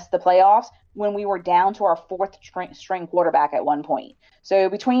barely missed the playoffs when we were down to our fourth string quarterback at one point. So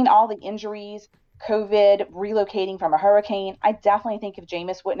between all the injuries, COVID, relocating from a hurricane, I definitely think if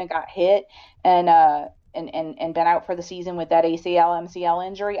Jameis wouldn't have got hit and been out for the season with that ACL, MCL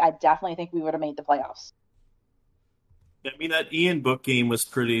injury, I definitely think we would have made the playoffs. That Ian Book game was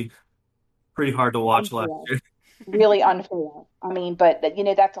pretty hard to watch last year. Really unfair. But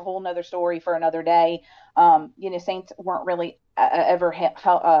that's a whole nother story for another day. Saints weren't really ever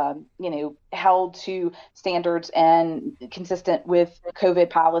held to standards and consistent with COVID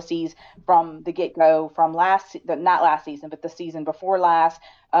policies from the get-go, from not last season, but the season before last,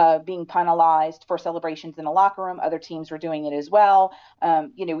 being penalized for celebrations in the locker room. Other teams were doing it as well.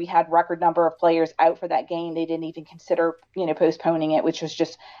 We had record number of players out for that game. They didn't even consider, postponing it, which was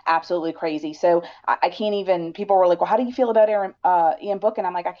just absolutely crazy. So I can't even, people were like, well, how do you feel about Ian Book? And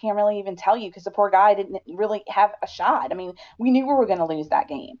I'm like, I can't really even tell you because the poor guy didn't really have a shot. We knew we were going to lose that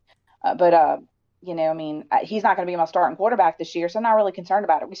game. He's not going to be my starting quarterback this year, so I'm not really concerned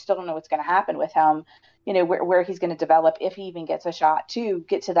about it. We still don't know what's going to happen with him, where he's going to develop, if he even gets a shot to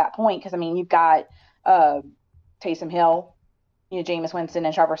get to that point. Because, you've got Taysom Hill, Jameis Winston,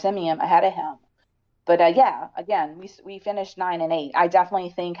 and Trevor Siemian ahead of him. But, again, we finished 9-8. I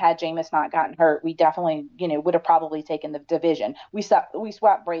definitely think had Jameis not gotten hurt, we definitely, would have probably taken the division. We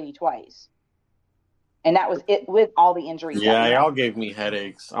swept Brady twice. And that was it with all the injuries. Yeah, y'all gave me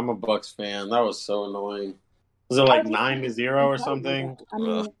headaches. I'm a Bucks fan. That was so annoying. Was it like 9-0 or something?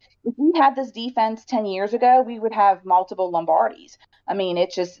 If we had this defense 10 years ago, we would have multiple Lombardis.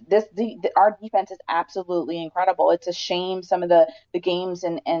 It's just our defense is absolutely incredible. It's a shame some of the games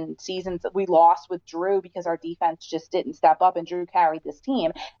and seasons that we lost with Drew because our defense just didn't step up and Drew carried this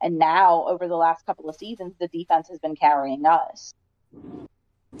team. And now over the last couple of seasons, the defense has been carrying us.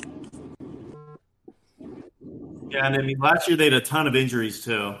 Yeah, and last year they had a ton of injuries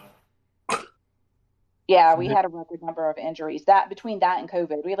too. Yeah, we had a record number of injuries. That between that and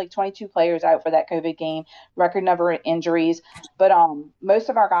COVID, we had like 22 players out for that COVID game. Record number of injuries, but most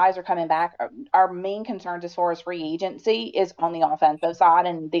of our guys are coming back. Our main concerns as far as free agency is on the offensive side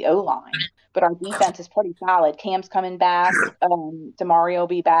and the O line, but our defense is pretty solid. Cam's coming back. Demario will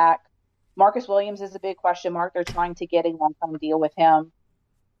be back. Marcus Williams is a big question mark. They're trying to get a long-term deal with him.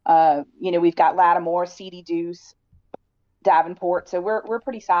 We've got Lattimore, CD Deuce, Davenport, so we're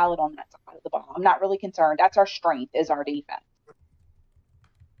pretty solid on that side of the ball. I'm not really concerned. That's our strength, is our defense.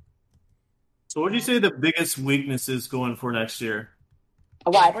 So what do you say the biggest weakness is going for next year?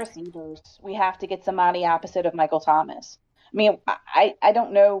 Wide receivers. We have to get somebody opposite of Michael Thomas. I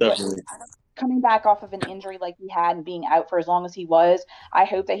don't know. coming back off of an injury like he had and being out for as long as he was, I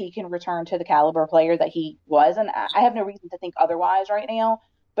hope that he can return to the caliber player that he was. And I have no reason to think otherwise right now.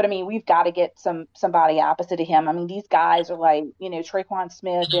 But I mean, we've got to get somebody opposite of him. I mean, these guys are like, Traquan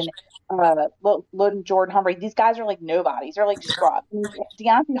Smith and Jordan Humphrey. These guys are like nobodies. They're like scrubs. I mean,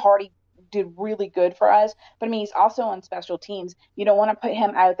 Deontay Hardy did really good for us, but I mean, he's also on special teams. You don't want to put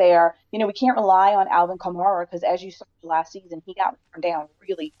him out there. We can't rely on Alvin Kamara because, as you saw last season, he got worn down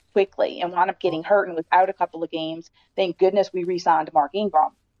really quickly and wound up getting hurt and was out a couple of games. Thank goodness we re-signed Mark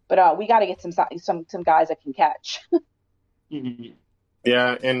Ingram, but we got to get some guys that can catch.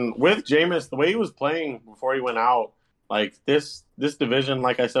 Yeah, and with Jameis, the way he was playing before he went out, like this division,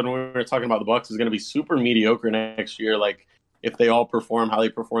 like I said when we were talking about the Bucs, is going to be super mediocre next year. Like if they all perform how they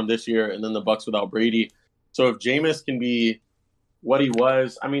performed this year, and then the Bucs without Brady. So if Jameis can be what he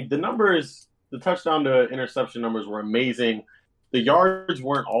was, I mean, the numbers, the touchdown to interception numbers were amazing. The yards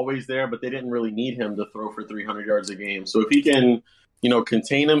weren't always there, but they didn't really need him to throw for 300 yards a game. So if he can,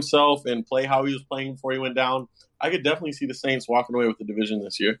 contain himself and play how he was playing before he went down, I could definitely see the Saints walking away with the division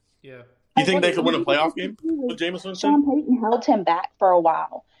this year. Yeah. You think they could win a playoff game with Jameis Winston? Sean Payton held him back for a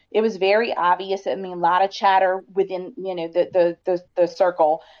while. It was very obvious. I mean, a lot of chatter within, the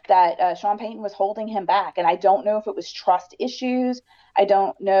circle that Sean Payton was holding him back. And I don't know if it was trust issues. I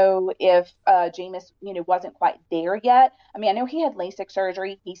don't know if Jameis, wasn't quite there yet. I mean, I know he had LASIK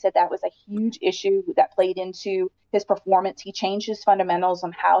surgery. He said that was a huge issue that played into his performance. He changed his fundamentals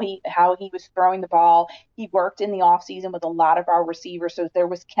on how he was throwing the ball. He worked in the offseason with a lot of our receivers, so there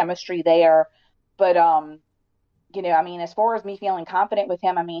was chemistry there. But I mean, as far as me feeling confident with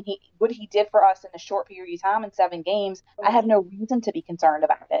him, I mean, what he did for us in a short period of time in 7 games, I have no reason to be concerned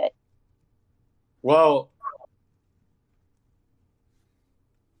about it. Well,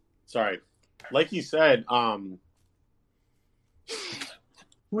 sorry. Like you said, what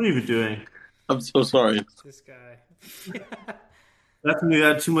are you doing? I'm so sorry. This guy. That's when you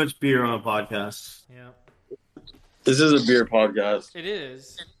got too much beer on a podcast. Yeah. This is a beer podcast. It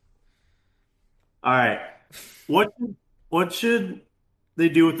is. All right. What should they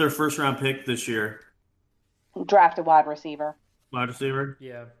do with their first round pick this year? Draft a wide receiver. Wide receiver?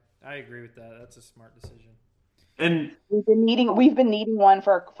 Yeah, I agree with that. That's a smart decision. And we've been needing one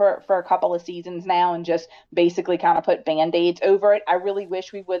for a couple of seasons now, and just basically kind of put band-aids over it. I really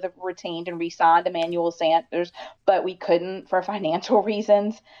wish we would have retained and re-signed Emmanuel Sanders, but we couldn't for financial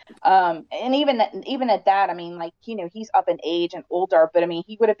reasons. And even at that, I mean, like, he's up in age and older, but I mean,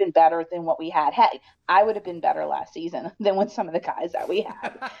 he would have been better than what we had. Hey, I would have been better last season than with some of the guys that we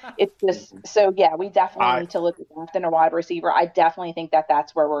had. It's just so, yeah, we definitely need to look at drafting a wide receiver. I definitely think that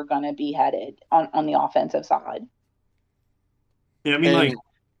that's where we're going to be headed on the offensive side. Yeah, I mean, like,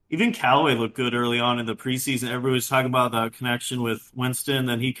 even Callaway looked good early on in the preseason. Everybody was talking about the connection with Winston,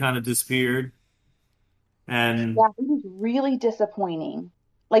 then he kind of disappeared. And yeah, he was really disappointing.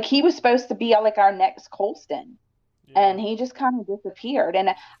 Like, he was supposed to be like our next Colston, and he just kind of disappeared. And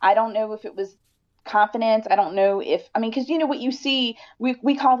I don't know if it was confidence. I don't know if, I mean, because what you see,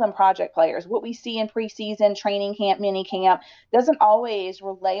 we call them project players. What we see in preseason, training camp, mini camp doesn't always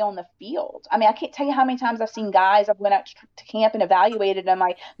relay on the field. I mean, I can't tell you how many times I've seen guys I've went out to camp and evaluated, and I'm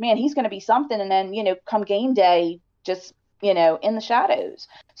like, man, he's going to be something, and then come game day, just in the shadows.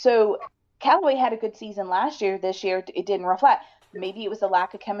 So Callaway had a good season last year. This year it didn't reflect. Maybe it was a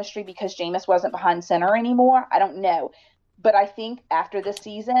lack of chemistry because Jameis wasn't behind center anymore. I don't know. But I think after this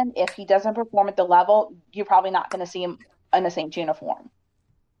season, if he doesn't perform at the level, you're probably not going to see him in the Saints uniform.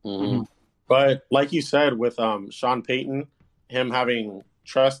 Mm-hmm. But like you said, with Sean Payton, him having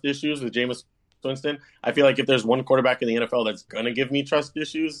trust issues with Jameis Winston, I feel like if there's one quarterback in the NFL that's going to give me trust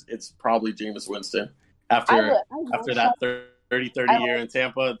issues, it's probably Jameis Winston. After that 30 year in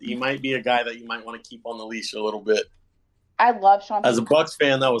Tampa, he might be a guy that you might want to keep on the leash a little bit. I love Sean Payton. As a Bucs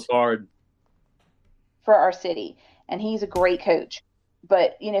fan, that was hard. For our city. And he's a great coach.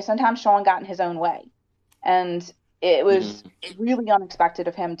 But, sometimes Sean got in his own way. And it was really unexpected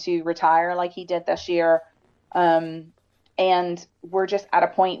of him to retire like he did this year. And we're just at a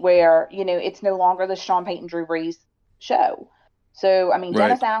point where, it's no longer the Sean Payton, Drew Brees show. So, I mean,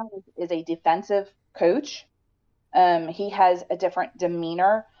 Dennis Allen is a defensive coach. He has a different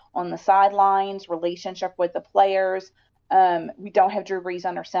demeanor on the sidelines, relationship with the players. We don't have Drew Brees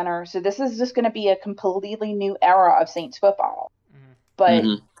under center. So this is just going to be a completely new era of Saints football. But,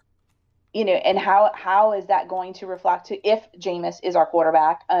 and how is that going to reflect to if Jameis is our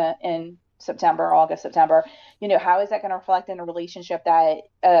quarterback in August, September, how is that going to reflect in a relationship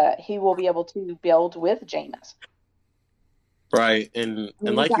that he will be able to build with Jameis? Right, and I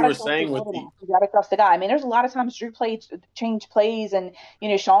mean, like you were saying with the you got to trust the guy. I mean, there's a lot of times Drew change plays, and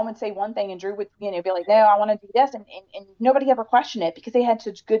Sean would say one thing, and Drew would be like, "No, I want to do this," and nobody ever questioned it because they had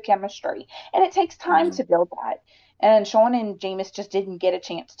such good chemistry. And it takes time to build that. And Sean and Jameis just didn't get a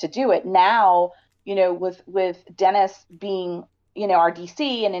chance to do it. Now, with Dennis being our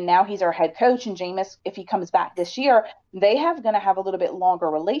DC, and then now he's our head coach, and Jameis, if he comes back this year, they going to have a little bit longer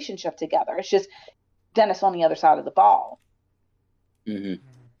relationship together. It's just Dennis on the other side of the ball. Mm-hmm.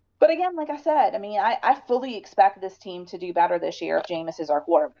 But again, like I said, I mean, I fully expect this team to do better this year if Jameis is our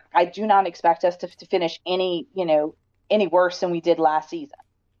quarterback. I do not expect us to finish any worse than we did last season.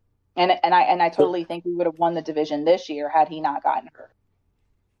 And I totally think we would have won the division this year had he not gotten hurt.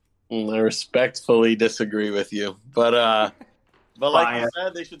 I respectfully disagree with you, but like you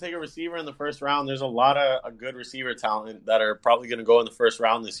said, they should take a receiver in the first round. There's a lot of a good receiver talent that are probably going to go in the first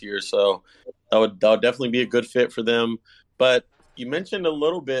round this year, so that would definitely be a good fit for them. But you mentioned a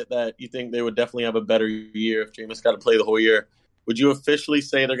little bit that you think they would definitely have a better year if Jameis got to play the whole year. Would you officially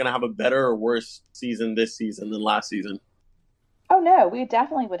say they're going to have a better or worse season this season than last season? Oh, no, we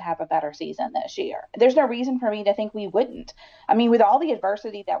definitely would have a better season this year. There's no reason for me to think we wouldn't. I mean, with all the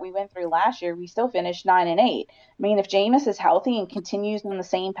adversity that we went through last year, we still finished 9-8. I mean, if Jameis is healthy and continues on the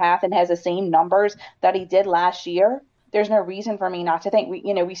same path and has the same numbers that he did last year, there's no reason for me not to think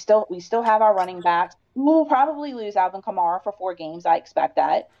we still have our running backs. We'll probably lose Alvin Kamara for 4 games. I expect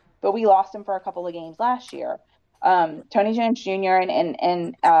that, but we lost him for a couple of games last year. Tony Jones Jr.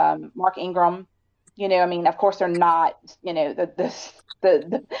 and Mark Ingram. I mean, of course they're not, the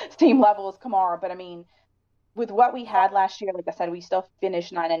same level as Kamara, but I mean, with what we had last year, like I said, we still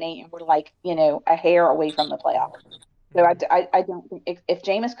finished 9-8, and we're like, a hair away from the playoffs. So I don't think if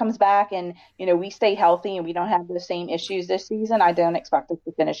Jameis comes back and, we stay healthy and we don't have the same issues this season, I don't expect us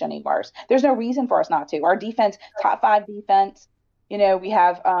to finish any worse. There's no reason for us not to. Our defense, top 5 defense, we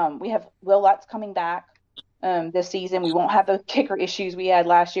have Will Lutz coming back this season. We won't have those kicker issues we had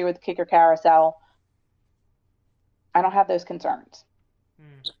last year with the kicker carousel. I don't have those concerns.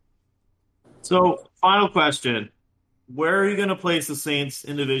 So, final question. Where are you going to place the Saints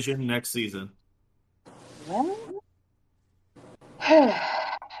in division next season? Well,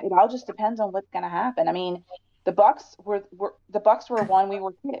 it all just depends on what's going to happen. I mean, the Bucks were 1, we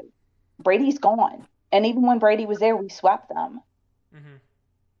were 2. Brady's gone. And even when Brady was there, we swept them. Mm-hmm.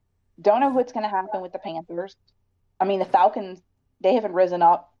 Don't know what's going to happen with the Panthers. I mean, the Falcons, they haven't risen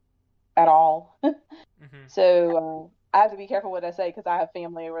up at all. Mm-hmm. So I have to be careful what I say because I have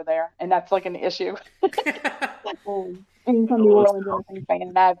family over there, and that's like an issue. Being from New Orleans and a fan,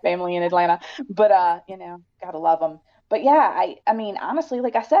 and I have family in Atlanta, but gotta love them. But yeah, I mean, honestly,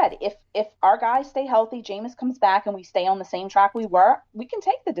 like I said, if our guys stay healthy, Jameis comes back, and we stay on the same track we can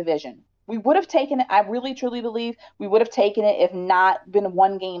take the division. We would have taken it. I really, truly believe we would have taken it if not been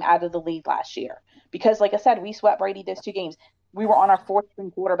 1 game out of the lead last year. Because, like I said, we swept Brady those 2 games. We were on our 4th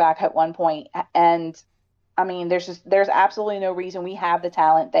string quarterback at one point, and I mean, there's absolutely no reason. We have the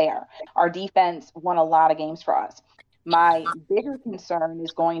talent there. Our defense won a lot of games for us. My bigger concern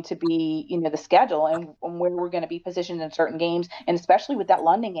is going to be, the schedule and where we're going to be positioned in certain games, and especially with that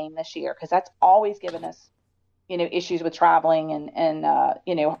London game this year, because that's always given us, issues with traveling and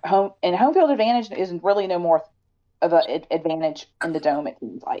home field advantage is really no more of an advantage in the dome. It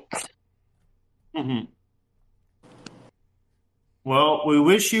seems like. Mm-hmm. Well, we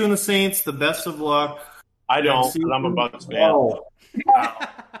wish you and the Saints the best of luck. I don't, because I'm a Bucs fan. Oh. Wow.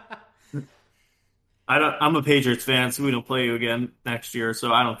 I'm a Patriots fan, so we don't play you again next year,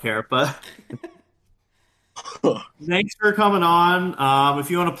 so I don't care. But thanks for coming on.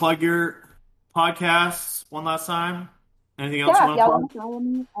 If you want to plug your podcasts one last time, anything else you want to plug? Yeah, want to follow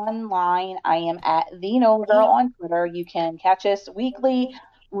me online. I am at TheNOLAGirl on Twitter. You can catch us weekly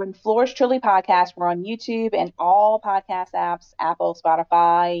on Floors Truly Podcast. We're on YouTube and all podcast apps, Apple,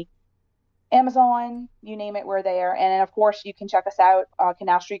 Spotify, Amazon, you name it, we're there. And then, of course, you can check us out,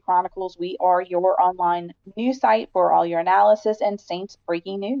 Canal Street Chronicles. We are your online news site for all your analysis and Saints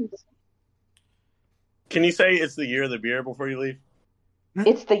breaking news. Can you say it's the year of the beer before you leave?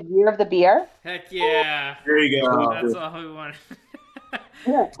 It's the year of the beer? Heck yeah. There you go. That's all we want.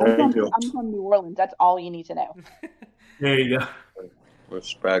 Yeah, I'm from New Orleans. That's all you need to know. There you go.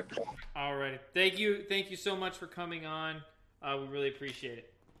 Respect. All right. Thank you so much for coming on. We really appreciate it.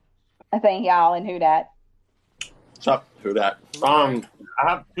 Thank y'all, and who dat? What's up? Who dat? I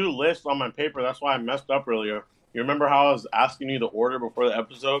have 2 lists on my paper. That's why I messed up earlier. You remember how I was asking you the order before the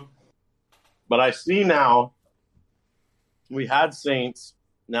episode? But I see now we had Saints.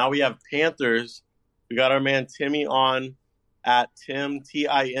 Now we have Panthers. We got our man Timmy on at Tim,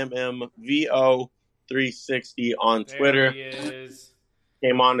 TIMMVO 360 on Twitter. There he is.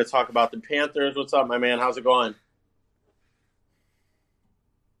 Came on to talk about the Panthers. What's up, my man? How's it going?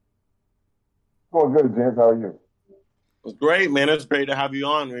 Going good, James. How are you? It's great, man. It's great to have you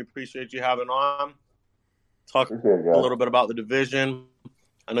on. We appreciate you having on. Talk a little bit about the division.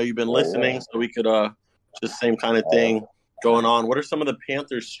 I know you've been listening, so we could just same kind of thing going on. What are some of the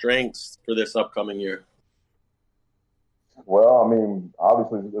Panthers' strengths for this upcoming year? Well, I mean,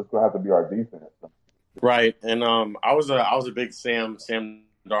 obviously, it's going to have to be our defense. Right, and I was a big Sam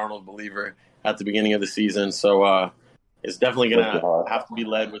Darnold believer at the beginning of the season, so it's definitely going to have to be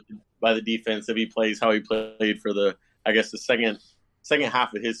led by the defense if he plays how he played for the second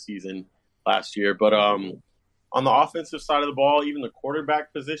half of his season last year. But on the offensive side of the ball, even the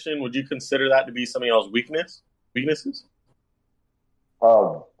quarterback position, would you consider that to be some of y'all's weaknesses?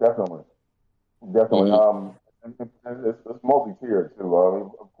 Definitely. Mm-hmm. And it's multi-tiered too.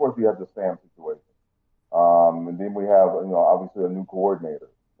 Of course, we have the Sam situation, and then we have obviously a new coordinator.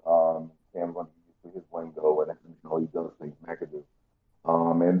 Sam's going to use his lingo, and he does things McAdoo.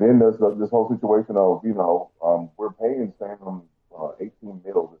 And then there's this whole situation of we're paying Sam $18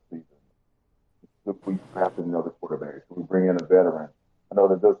 million this season. If we drafted another quarterback, so we bring in a veteran. I know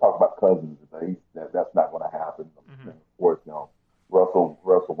that does talk about Cousins. That's not going to happen. Mm-hmm. And of course, Russell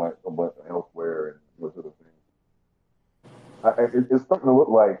went elsewhere and those other things. It's starting to look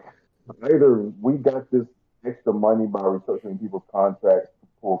like either we got this extra money by restructuring people's contracts to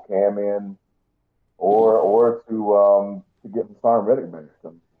pull Cam in, or to get Hassan Reddick back.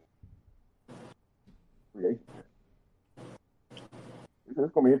 It's going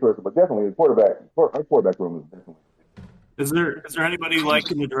to be interesting, but definitely our quarterback room is definitely. Is there anybody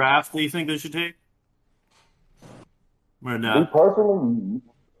like in the draft that you think they should take? Or not? Me personally,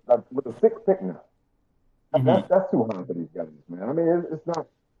 with the 6th pick now. Mm-hmm. That's too high for these guys, man. I mean, it's not.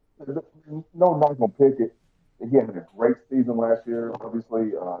 No knock on Pickett. He had a great season last year.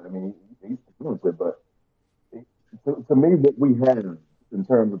 Obviously, he's talented, but to me, what we have in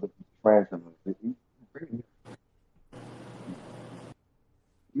terms of the franchise,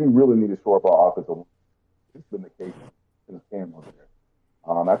 we really need to shore up our offensive line. It's been the case since Cam was there.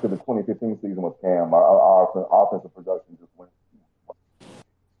 After the 2015 season with Cam, our offensive production just went.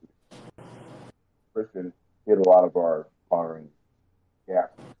 Christian hit a lot of our firing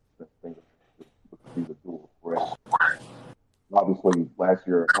gaps. He's a dual threat. Obviously, last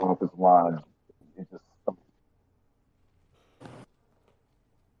year, our offensive line, it just.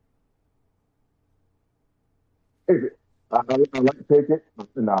 I like Pickett.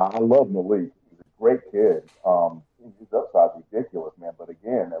 I love Malik. He's a great kid. His upside's ridiculous, man. But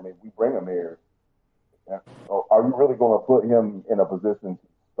again, I mean, we bring him here. Are you really going to put him in a position to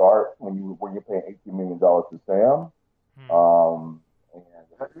start when you're paying $18 million to Sam? And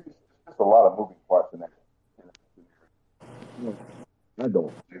it's just a lot of moving parts in that. I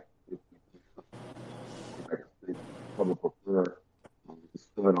don't. I would prefer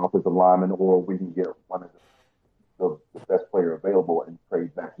still an offensive lineman, or we can get one of the best player available and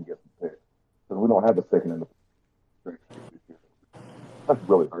trade back and get some picks. Because we don't have a second in the. That's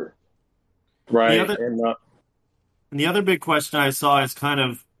really hurt. Right. And the other big question I saw is kind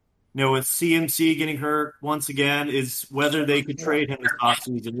of, with CMC getting hurt once again, is whether they could trade him this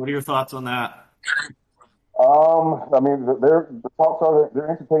offseason. What are your thoughts on that? I mean, the talks are they're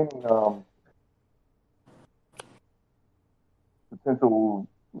entertaining potential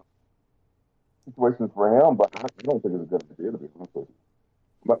situations for him, but I don't think it's a good idea to be honest with you.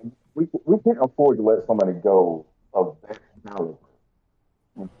 But we can't afford to let somebody go of that caliber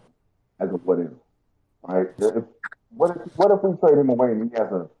as a what if. Right? What if we trade him away and he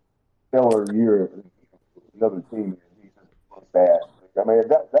has a stellar year with another team and he's just bad? I mean,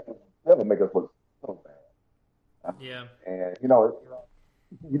 that would make us look so bad. Yeah. And you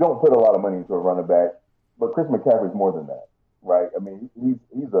don't put a lot of money into a running back, but Chris McCaffrey's more than that, right? I mean,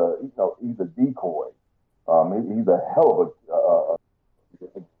 he's a decoy. He's a hell of a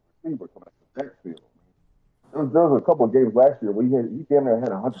receiver coming out of the backfield. There was a couple of games last year where he damn near had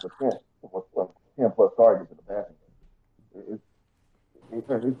 100% with 10 plus targets in the passing game.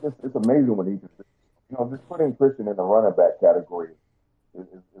 It's amazing what he can do. Just putting Christian in the running back category is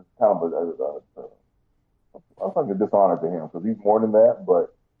kind of a dishonor to him because he's more than that.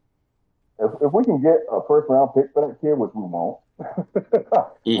 But if we can get a first round pick for that kid, which we won't,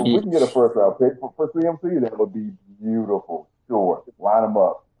 if we can get a first round pick for CMC, that would be beautiful. Sure, line him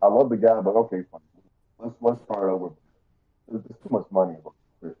up. I love the guy, but okay, fine. Let's start over. There's too much money about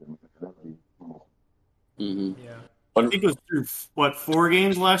Christian. Yeah. I think it was through, 4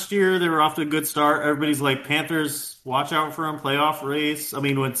 games last year. They were off to a good start. Everybody's like, Panthers, watch out for them, playoff race. I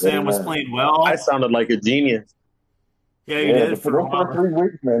mean, when Sam was playing well. I sounded like a genius. Yeah, you did. For those first 3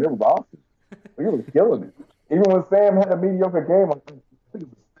 weeks, man, it was awesome. We were killing it. Even when Sam had a mediocre game, I think it was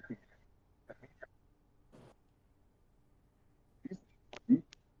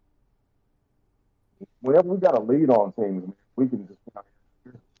whenever we got a lead on teams, we can just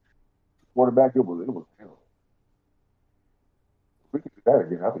quarterback. It was terrible. If we could do that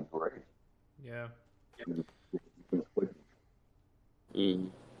again, that'd be great. Yeah.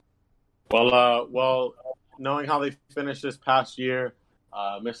 Well, knowing how they finished this past year,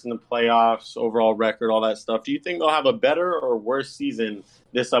 missing the playoffs, overall record, all that stuff, do you think they'll have a better or worse season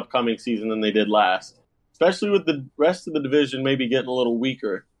this upcoming season than they did last? Especially with the rest of the division maybe getting a little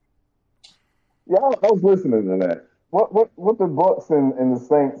weaker. Yeah, I was listening to that. What the Bucks and the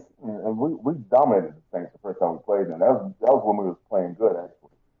Saints, and we dominated the Saints the first time we played them. That was when we was playing good,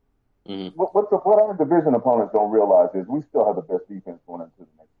 actually. Mm-hmm. What our division opponents don't realize is we still have the best defense going into the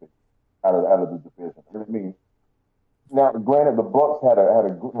next season out of the division. I mean, now granted, the Bucks had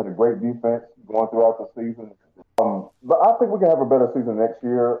a great defense going throughout the season, but I think we can have a better season next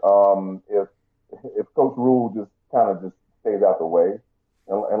year if Coach Rule just stays out the way.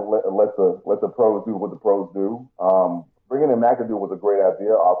 And let the pros do what the pros do. Bringing in McAdoo was a great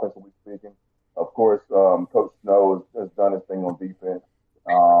idea, offensively speaking. Of course, Coach Snow has done his thing on defense.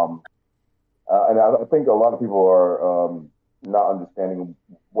 And I think a lot of people are not understanding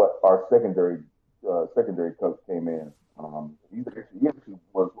what our secondary coach came in. He actually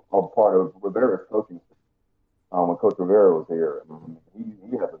was a part of Rivera's coaching when Coach Rivera was here.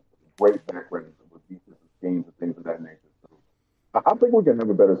 He has a great background with defensive schemes and things of that nature. I think we can have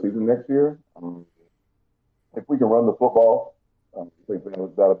a better season next year. If we can run the football, I think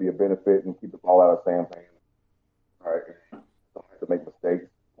that'll be a benefit and keep the ball out of Sam's hands. All right, don't have to make mistakes.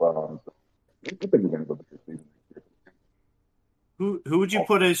 So I think we can have a better season next year. Who would you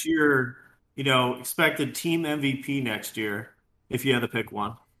put as your expected team MVP next year if you had to pick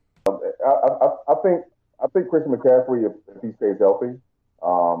one? I think Christian McCaffrey if he stays healthy,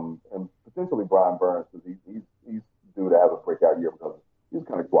 and potentially Brian Burns because he's due to have a breakout year because he was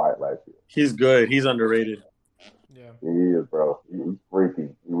kind of quiet last year. He's good. He's underrated. Yeah, he is, bro. He's freaky.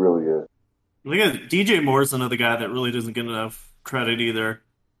 He really is. Look at DJ Moore's another guy that really doesn't get enough credit either.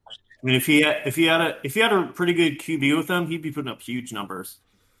 I mean, if he had a pretty good QB with him, he'd be putting up huge numbers.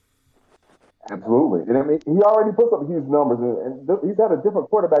 Absolutely, and I mean, he already puts up huge numbers, and he's had a different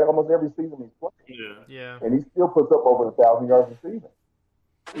quarterback almost every season he's played. Yeah, and he still puts up over 1,000 yards a season.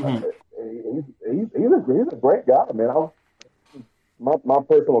 Mm-hmm. He's a great guy, man. My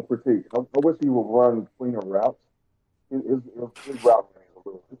personal critique. I wish he would run cleaner routes. His route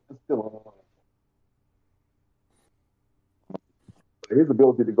running is still his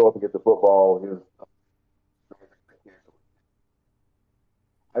ability to go up and get the football is.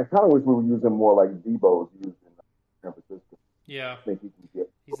 I kind of wish we would use him more like Debo's used in San Francisco. Yeah, I think he can get.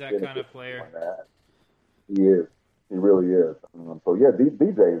 He's that kind of player. He is. He really is. So yeah,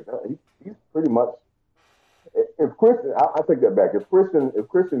 DJ, he's pretty much. If Christian, I take that back. If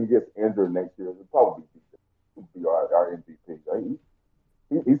Christian gets injured next year, it'll probably be our MVP.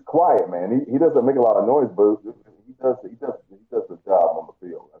 He's quiet, man. He doesn't make a lot of noise, but he does the job on the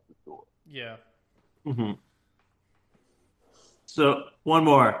field. That's for sure. Yeah. Mm-hmm. So one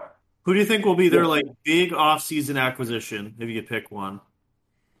more. Who do you think will be their big off-season acquisition? If you could pick one.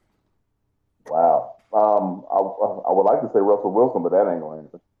 Wow. I would like to say Russell Wilson, but that ain't going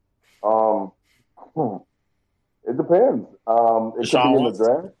to happen. It depends. It could be in the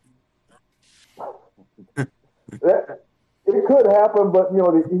draft. It could happen, but he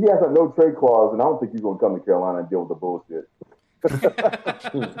has a no trade clause, and I don't think he's going to come to Carolina and deal with the bullshit. I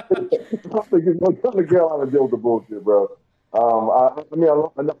don't think he's going to come to Carolina and deal with the bullshit, bro. I mean,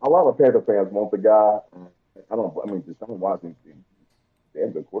 a lot of Panther fans want the guy. I don't watch him. He's a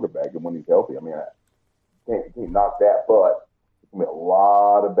damn good quarterback, and when he's healthy, I mean, I can't knock that, but a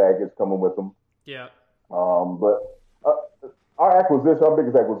lot of baggage coming with him. Yeah. But our biggest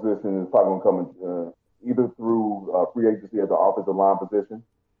acquisition is probably going to come either through free agency at the offensive line position,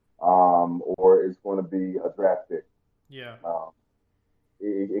 or it's going to be a draft pick. Yeah.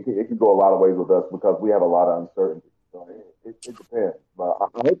 It can go a lot of ways with us because we have a lot of uncertainty. So it depends. But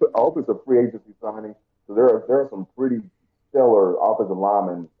I hope it's a free agency signing. So there are some pretty stellar offensive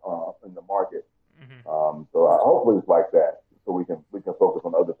linemen in the market. Mm-hmm. So hopefully it's like that, so we can focus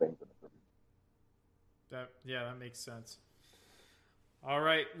on other things in the future. That makes sense. All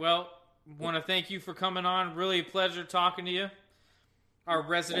right. Well, want to thank you for coming on. Really a pleasure talking to you. Our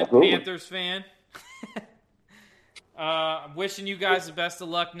resident Panthers fan. Wishing you guys the best of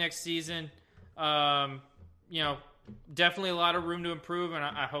luck next season. Definitely a lot of room to improve, and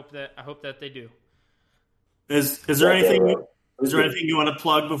I hope that they do. Is there anything you want to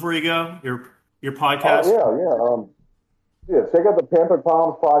plug before you go? Your podcast? Yeah. Check out the Panther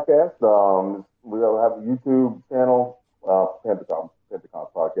Palms podcast. We'll have a YouTube channel, Panther Palms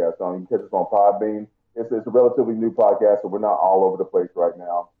podcast. You can catch us on Podbean. It's a relatively new podcast, so we're not all over the place right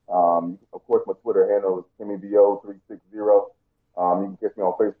now. Of course, my Twitter handle is TimmyBO360. You can catch me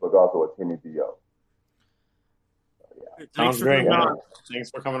on Facebook also at TimmyBO. Sounds great. Thanks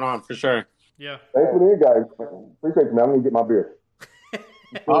for coming on, for sure. Yeah. Thanks for the guys. Appreciate you, man. I'm going to get my beer.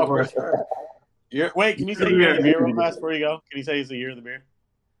 Oh, for sure. Wait, can you say year of the beer real fast before you go? Can you say it's the year of the beer?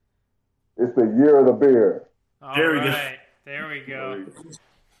 It's the year of the beer. There we go.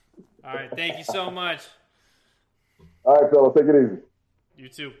 All right. Thank you so much. All right, fellas. Take it easy. You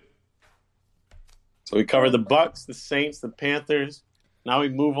too. So we covered the Bucks, the Saints, the Panthers. Now we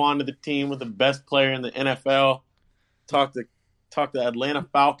move on to the team with the best player in the NFL. Talk the Atlanta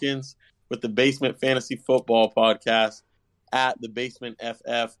Falcons with the Basement Fantasy Football Podcast at the Basement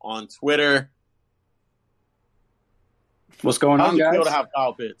FF on Twitter. What's going on, guys? How does it feel to have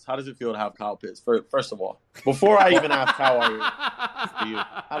Kyle Pitts? How does it feel to have Kyle Pitts? First of all, before I even ask how are you,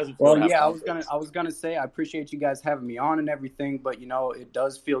 how does it feel? Well, yeah, I was gonna say I appreciate you guys having me on and everything, but it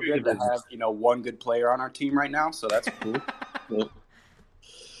does feel good to have one good player on our team right now, so that's cool.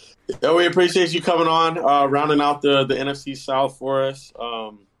 Yeah, we appreciate you coming on, rounding out the NFC South for us.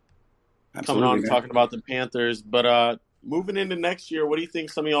 Coming on and talking about the Panthers, but moving into next year, what do you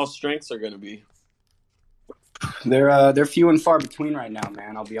think some of y'all's strengths are going to be? They're few and far between right now,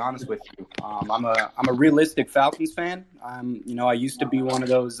 man. I'll be honest with you. I'm a realistic Falcons fan. I used to be one of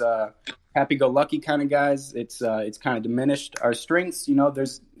those happy-go-lucky kind of guys. It's kind of diminished. Our strengths,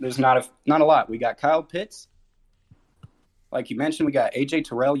 there's not a lot. We got Kyle Pitts, like you mentioned. We got AJ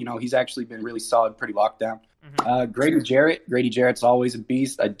Terrell. He's actually been really solid, pretty locked down. Mm-hmm. Grady Jarrett's always a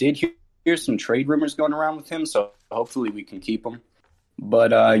beast. I did hear some trade rumors going around with him, so hopefully we can keep him.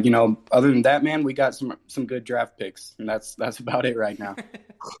 But, other than that, man, we got some good draft picks, and that's about it right now.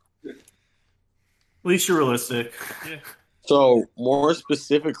 At least you're realistic. Yeah. So more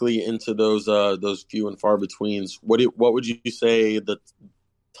specifically into those few and far betweens, what would you say the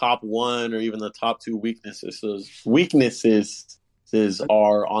top one or even the top two weaknesses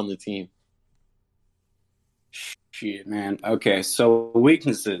are on the team? Shit, man. Okay, so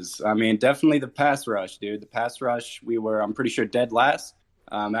weaknesses. I mean, definitely the pass rush, dude. The pass rush, I'm pretty sure, dead last.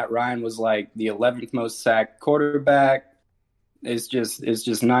 Matt Ryan was like the 11th most sacked quarterback. It's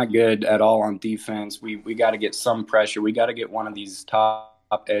just not good at all on defense. We got to get some pressure. We got to get one of these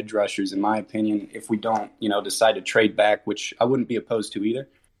top edge rushers, in my opinion, if we don't, decide to trade back, which I wouldn't be opposed to either.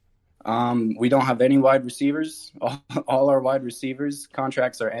 We don't have any wide receivers. All our wide receivers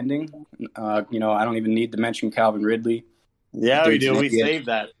contracts are ending. I don't even need to mention Calvin Ridley. Yeah, we do. We saved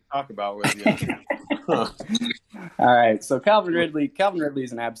that to talk about with you. All right. So Calvin Ridley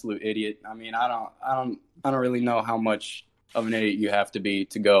is an absolute idiot. I mean, I don't really know how much of an idiot you have to be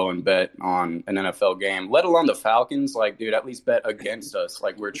to go and bet on an NFL game, let alone the Falcons. Like, dude, at least bet against us.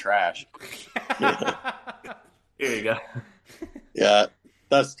 Like, we're trash. Here you go. Yeah.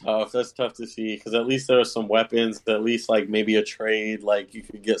 That's tough. That's tough to see because at least there are some weapons. At least like maybe a trade, like you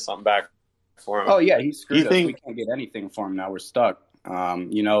could get something back for him. Oh yeah, he's screwed us. We can't get anything for him now. We're stuck.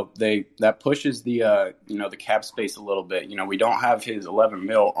 That pushes the the cap space a little bit. We don't have his 11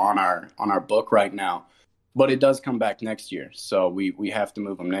 mil on our book right now, but it does come back next year. So we have to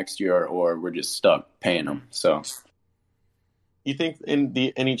move him next year, or we're just stuck paying him. So. You think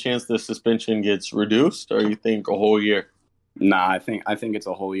any chance the suspension gets reduced, or you think a whole year? Nah, I think it's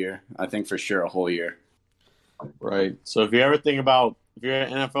a whole year. I think for sure a whole year. Right. So if you ever think about if you're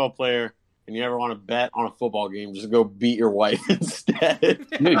an NFL player and you ever want to bet on a football game, just go beat your wife instead.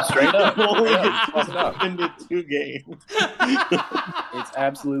 Dude, straight up. Only get suspended 2 games. It's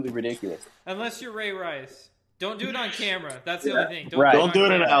absolutely ridiculous. Unless you're Ray Rice. Don't do it on camera. That's the only thing. Don't do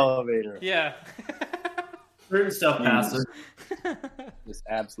it in an elevator. Yeah. Certain stuff passes. Just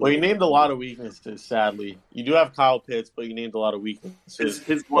absolutely. Well, you named a lot of weaknesses, sadly. You do have Kyle Pitts, but you named a lot of weaknesses.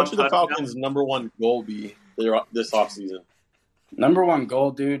 What should the Falcons' number one goal be this offseason? Number one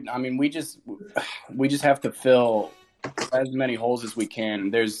goal, dude. I mean, we just have to fill as many holes as we can.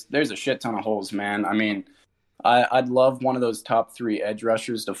 There's a shit ton of holes, man. I mean, I'd love one of those top 3 edge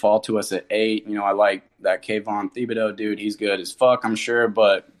rushers to fall to us at 8. I like that Kayvon Thibodeau dude. He's good as fuck, I'm sure,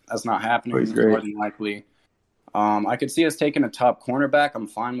 but that's not happening. He's more than likely. I could see us taking a top cornerback. I'm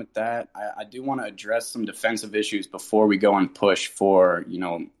fine with that. I do want to address some defensive issues before we go and push for,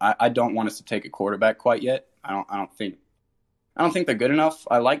 I don't want us to take a quarterback quite yet. I don't think they're good enough.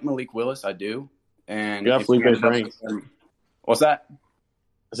 I like Malik Willis, I do. And you got Felipe Franks. What's that?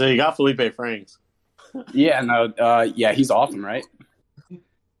 I said you got Felipe Franks. Yeah, no, he's awesome, right?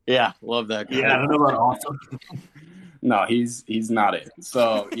 Yeah, love that guy. Yeah, I don't know about awesome. No, he's not it.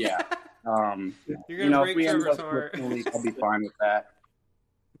 So yeah, You're gonna break if we end Trevor's up heart. with Malik, I'll be fine with that.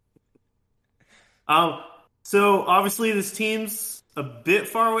 So obviously this team's a bit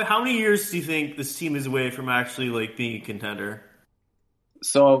far away. How many years do you think this team is away from actually like being a contender?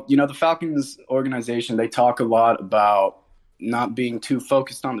 So, the Falcons organization, they talk a lot about not being too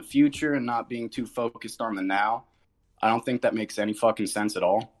focused on the future and not being too focused on the now. I don't think that makes any fucking sense at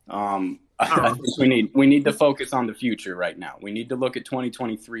all. I think we need to focus on the future right now. We need to look at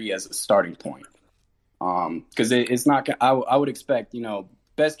 2023 as a starting point. Because it's not. I would expect,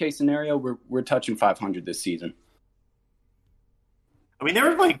 best case scenario, we're touching 500 this season. I mean, they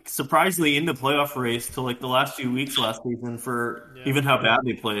were like surprisingly in the playoff race till like the last few weeks last season for even how bad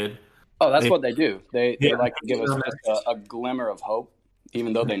they played. Oh, that's what they do. They like to give us just a glimmer of hope,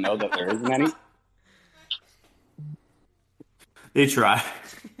 even though they know that there isn't any. They try.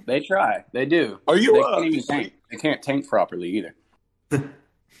 They try. They do. Are you? They can't even tank. They can't tank properly either.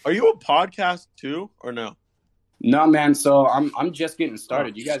 Are you a podcast too, or no? No, man. So I'm just getting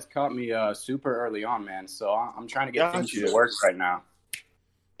started. You guys caught me super early on, man. So I'm trying to get things to work right now.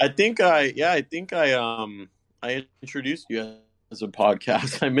 I think I introduced you as a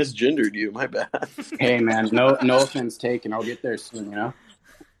podcast. I misgendered you. My bad. Hey, man. No offense taken. I'll get there soon.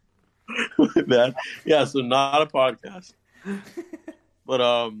 My bad. Yeah. So not a podcast,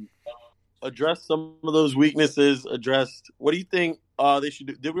 but address some of those weaknesses. What do you think they should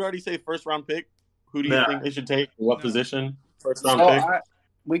do? Did we already say first round pick? Who do you think they should take? What position? First round pick.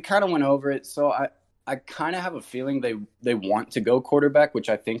 We kind of went over it. So I kind of have a feeling they want to go quarterback, which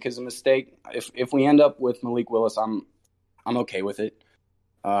I think is a mistake. If we end up with Malik Willis, I'm okay with it.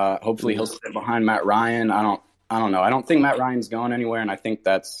 Hopefully he'll sit behind Matt Ryan. I don't know. I don't think Matt Ryan's going anywhere, and I think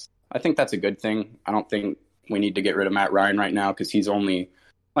that's a good thing. I don't think we need to get rid of Matt Ryan right now because he's only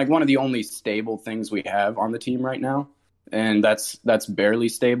like one of the only stable things we have on the team right now, and that's barely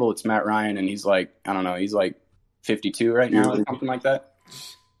stable. It's Matt Ryan, and he's like, I don't know, he's like 52 right now or something like that.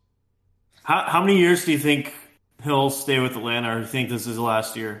 How many years do you think he'll stay with Atlanta, or do you think this is the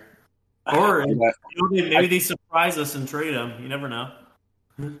last year? Or maybe they surprise us and trade him. You never know.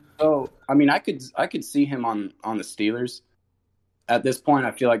 So, I mean, I could see him on the Steelers. At this point,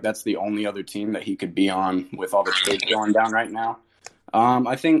 I feel like that's the only other team that he could be on with all the trades going down right now.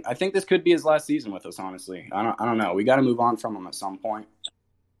 I think this could be his last season with us. Honestly, I don't know. We got to move on from him at some point.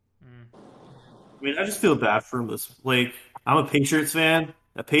 I mean, I just feel bad for him. I'm a Patriots fan.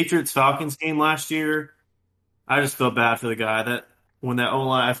 The Patriots-Falcons game last year, I just felt bad for the guy that when that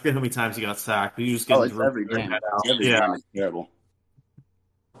O-line, I forget how many times he got sacked, but he just gets every game. Every game is terrible.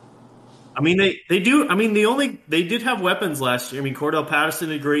 I mean, they do. I mean, they did have weapons last year. I mean, Cordell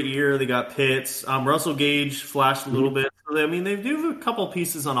Patterson had a great year. They got Pitts. Russell Gage flashed a little bit. I mean, they do have a couple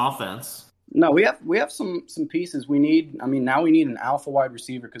pieces on offense. No, we have some pieces. Now we need an alpha wide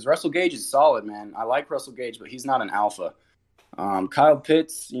receiver because Russell Gage is solid, man. I like Russell Gage, but he's not an alpha. Kyle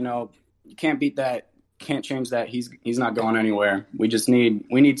Pitts, you can't beat that, can't change that. He's not going anywhere. We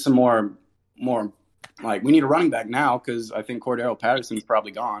need some more like we need a running back now because I think Cordell Patterson's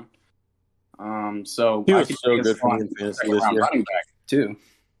probably gone. So he was so good for this year. Running back too.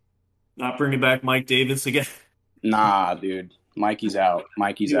 Not bringing back Mike Davis again. Nah, dude, Mikey's out.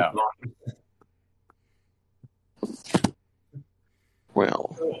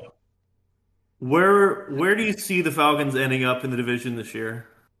 Well. Where do you see the Falcons ending up in the division this year?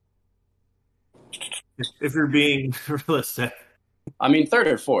 If you're being realistic. I mean, third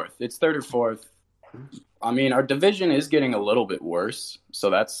or fourth. It's third or fourth. I mean, our division is getting a little bit worse,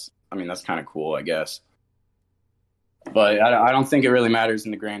 so that's kind of cool, I guess. But I don't think it really matters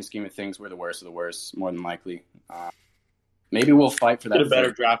in the grand scheme of things. We're the worst of the worst, more than likely. Maybe we'll fight for that. Get a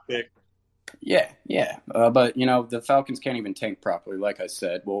better draft pick. Yeah. But the Falcons can't even tank properly. Like I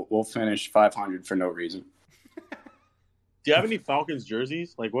said, we'll finish 500 for no reason. Do you have any Falcons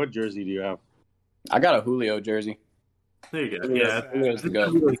jerseys? Like, what jersey do you have? I got a Julio jersey. There you go. Julio's the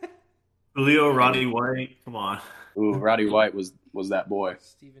go. Julio, Roddy White. Come on. Ooh, Roddy White was that boy.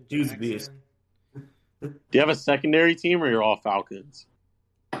 He was a beast. Do you have a secondary team, or you're all Falcons?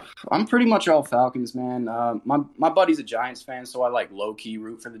 I'm pretty much all Falcons, man. My buddy's a Giants fan, so I low key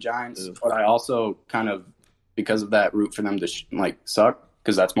root for the Giants, but I also kind of, because of that, root for them to suck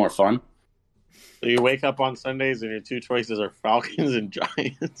because that's more fun. So you wake up on Sundays and your two choices are Falcons and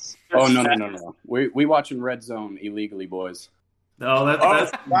Giants. Oh no! We watching Red Zone illegally, boys. No,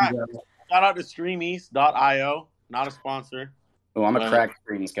 that's shout out to StreamEast.io. Not a sponsor. Oh, I'm a Crack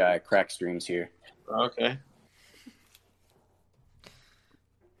Streams guy. Crack Streams here. Okay.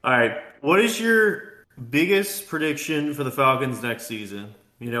 All right. What is your biggest prediction for the Falcons next season?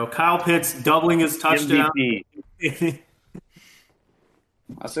 Kyle Pitts doubling his touchdown. MVP.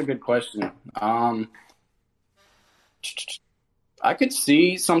 That's a good question. I could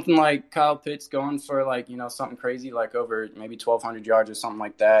see something like Kyle Pitts going for something crazy like over maybe 1,200 yards or something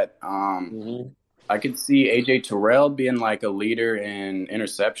like that. I could see AJ Terrell being like a leader in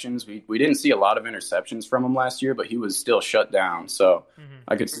interceptions. We didn't see a lot of interceptions from him last year, but he was still shut down. So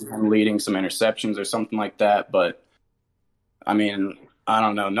I could see him leading some interceptions or something like that. But I mean, I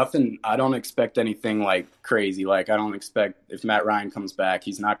don't know. Nothing. I don't expect anything like crazy. Like I don't expect if Matt Ryan comes back,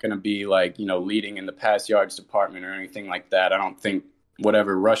 he's not going to be leading in the pass yards department or anything like that. I don't think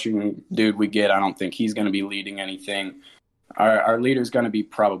whatever rushing dude we get, I don't think he's going to be leading anything. Our leader is going to be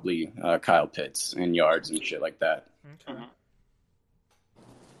probably Kyle Pitts in yards and shit like that. Okay.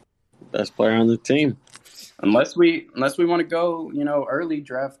 Best player on the team. Unless we want to go, early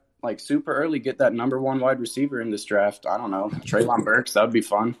draft, like super early, get that number 1 wide receiver in this draft. I don't know, Treylon Burks. That would be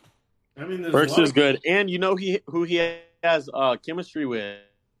fun. I mean, Burks is good, and who he has chemistry with.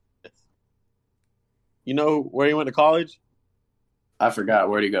 You know where he went to college? I forgot.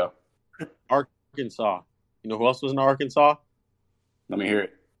 Where'd he go? Arkansas. You know who else was in Arkansas? Let me hear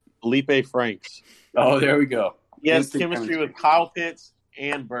it. Felipe Franks. Oh, there we go. He has chemistry with Kyle Pitts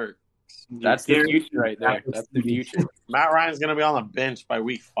and Burks. That's the future right there. That's the future. Matt Ryan's going to be on the bench by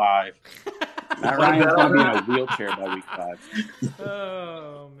week 5. Matt Ryan's going to be in a wheelchair by week 5.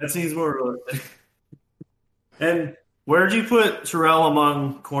 Oh, man. That seems more realistic. And where did you put Terrell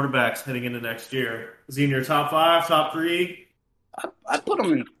among cornerbacks heading into next year? Is he in your top 5, top 3? I put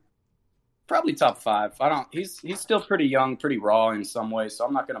him in probably top 5. He's still pretty young, pretty raw in some ways, so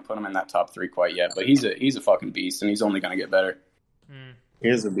I'm not going to put him in that top 3 quite yet. But he's a fucking beast, and he's only going to get better. He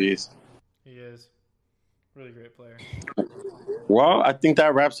is a beast. He is. Really great player. Well, I think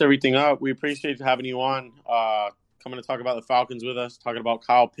that wraps everything up. We appreciate having you on, coming to talk about the Falcons with us, talking about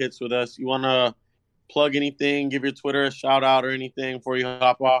Kyle Pitts with us. You want to plug anything, give your Twitter a shout-out or anything before you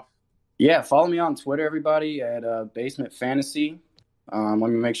hop off? Yeah, follow me on Twitter, everybody, at Basement Fantasy. Let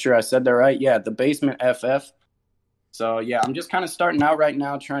me make sure I said that right. Yeah, the Basement FF. So, yeah, I'm just kind of starting out right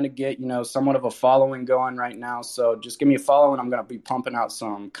now, trying to get, somewhat of a following going right now. So just give me a follow, and I'm going to be pumping out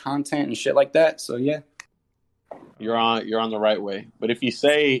some content and shit like that. So, yeah. You're on the right way. But if you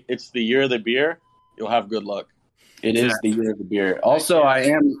say it's the year of the beer, you'll have good luck. It is the year of the beer. Also, I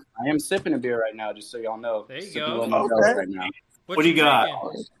am sipping a beer right now, just so y'all know. There you sipping go. a little Modelo right now. What do you got?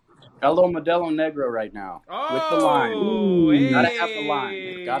 Hello, Modelo Negro right now. With the lime. Hey, Gotta have the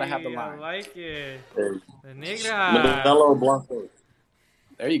lime. Gotta have the lime. I like it. The Negra. Modelo Blanco.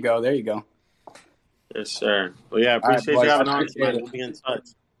 There you go. Yes, sir. Well, yeah, appreciate you having on tonight. We'll be in touch.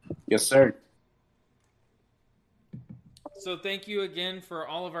 Yes, sir. So thank you again for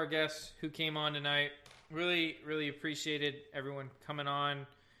all of our guests who came on tonight. Really, really appreciated everyone coming on,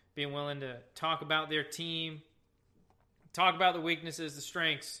 being willing to talk about their team, talk about the weaknesses, the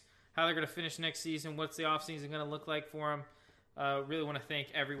strengths, how they're going to finish next season, what's the offseason going to look like for them. Really want to thank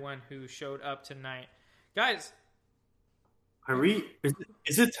everyone who showed up tonight. Guys.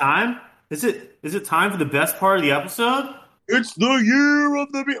 Is it time? Is it time for the best part of the episode? It's the year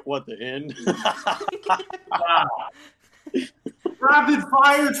of the beer. What, the end? Rapid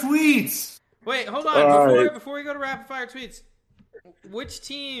fire tweets. Wait, hold on. Before we go to rapid fire tweets, which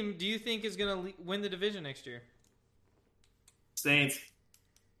team do you think is going to win the division next year? Saints.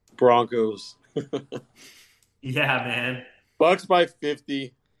 Broncos. Yeah, man. Bucks by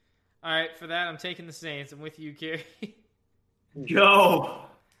 50. All right, for that, I'm taking the Saints. I'm with you, Kerry. Yo.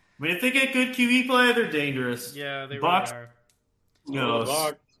 I mean, if they get good QB play, they're dangerous. Yeah, they Bucks, really are.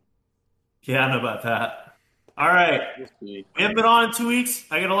 Knows. Yeah, I know about that. All right. We haven't been on in 2 weeks.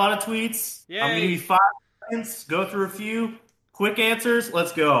 I get a lot of tweets. Yay. I'm going to give you 5 seconds. Go through a few. Quick answers.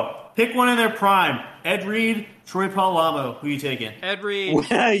 Let's go. Pick one in their prime. Ed Reed, Troy Polamalu. Who you taking? Ed Reed.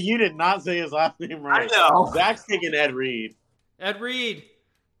 You did not say his last name right. I know. Zach's taking Ed Reed. Ed Reed.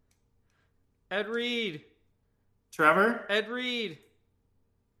 Ed Reed. Trevor? Ed Reed.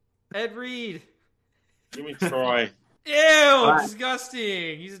 Ed Reed. Give me Troy. Ew,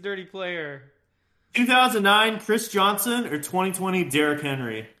 disgusting. He's a dirty player. 2009, Chris Johnson, or 2020, Derrick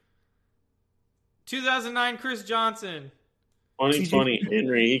Henry? 2009, Chris Johnson. 2020,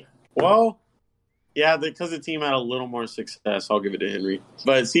 Henry. Well, yeah, because the team had a little more success, I'll give it to Henry.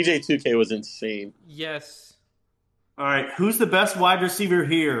 But CJ2K was insane. Yes. All right, who's the best wide receiver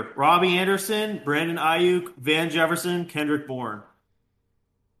here? Robbie Anderson, Brandon Ayuk, Van Jefferson, Kendrick Bourne?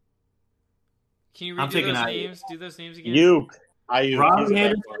 Can you redo those names? Do those names again? Ayuk. Robbie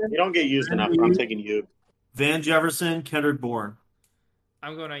Anderson. You don't get used enough. I'm taking Ayuk. Van Jefferson, Kendrick Bourne.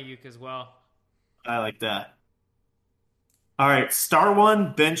 I'm going Ayuk as well. I like that. All right, star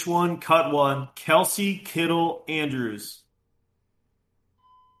one, bench one, cut one. Kelsey, Kittle, Andrews.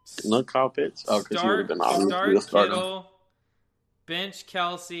 No Kyle Pitts. Oh, because he would have been obviously the starter. Kittle, bench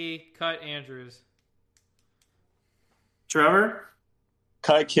Kelsey, cut Andrews. Trevor?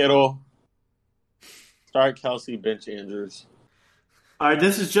 Cut Kittle. Start Kelsey, bench Andrews. All right,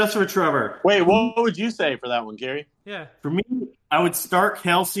 this is just for Trevor. Wait, what would you say for that one, Gary? Yeah. For me, I would start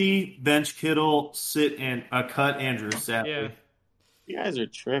Kelsey, bench Kittle, sit and cut Andrews. Sadly. Yeah. You guys are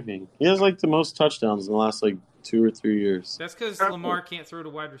tripping. He has like the most touchdowns in the last 2 or 3 years. That's because Lamar can't throw to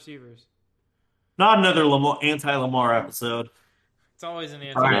wide receivers. Not another anti-Lamar episode. It's always an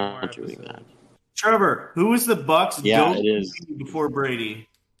anti-Lamar episode. That. Trevor, who was the Bucks' GOAT it is. before Brady?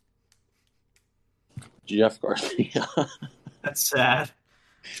 Jeff Garcia. That's sad.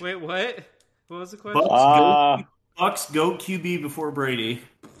 Wait, what? What was the question? Bucks GOAT QB before Brady.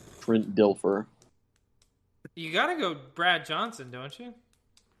 Trent Dilfer. You gotta go Brad Johnson, don't you?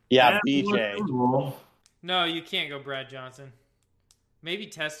 Yeah, BJ. No, you can't go Brad Johnson. Maybe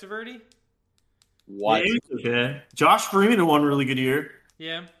Testaverde? What? Yeah, okay. Josh Freeman had one really good year.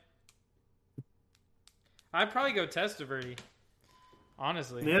 Yeah. I'd probably go Testaverde.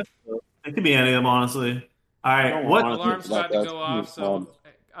 Honestly. Yeah, it could be any of them, honestly. All right, what alarm's about to go off? So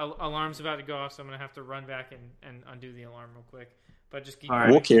alarm's about to go off, so I'm gonna have to run back and undo the alarm real quick. But just keep. All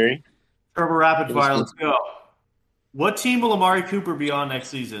right. We'll carry. Trevor, rapid fire. Let's go. What team will Amari Cooper be on next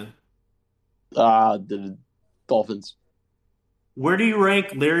season? The Dolphins. Where do you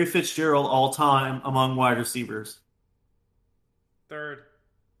rank Larry Fitzgerald all time among wide receivers? Third.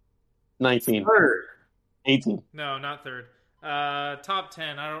 19. Third. 18. No, not third. Top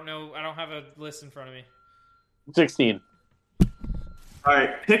 10. I don't know. I don't have a list in front of me. 16. All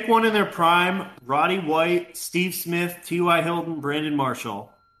right. Pick one in their prime. Roddy White, Steve Smith, T.Y. Hilton, Brandon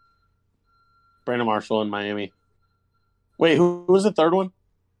Marshall. Brandon Marshall in Miami. Wait, who was the third one?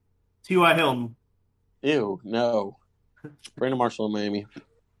 T.Y. Hilton. Ew, no. Brandon Marshall in Miami.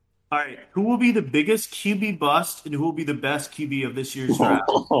 All right. Who will be the biggest QB bust and who will be the best QB of this year's draft?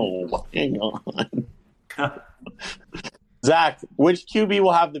 Oh, hang on. Zach, which QB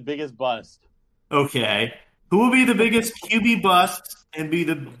will have the biggest bust? Okay. Who will be the biggest QB bust and be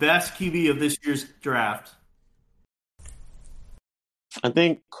the best QB of this year's draft? I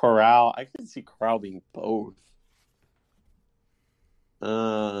think Corral. I could see Corral being both.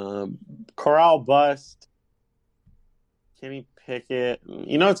 Corral bust. Kenny Pickett.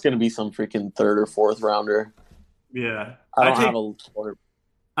 You know it's going to be some freaking third or fourth rounder. Yeah.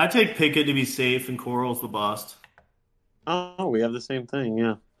 I take Pickett to be safe and Corral's the bust. Oh, we have the same thing,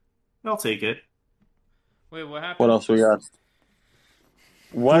 yeah. I'll take it. Wait, what happened? What else we got?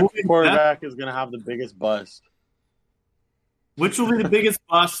 What quarterback is going to have the biggest bust? Which will be the biggest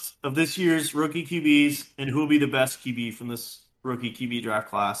bust of this year's rookie QBs, and who will be the best QB from this rookie QB draft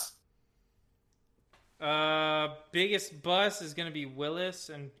class? Biggest bust is going to be Willis,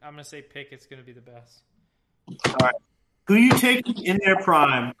 and I'm going to say Pickett's going to be the best. All right. Who you taking in their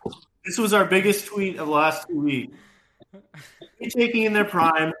prime? This was our biggest tweet of the last 2 weeks. Who you taking in their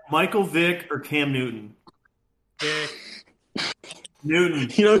prime, Michael Vick or Cam Newton? Vick. Newton.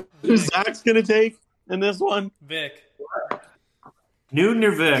 You know who Zach's going to take in this one? Vick. Newton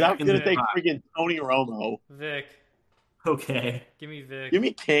or Vic? Zach's going to take freaking Tony Romo. Vic. Okay. Give me Vic. Give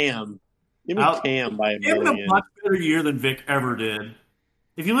me Cam. Give me Cam by a million. He had a much better year than Vic ever did.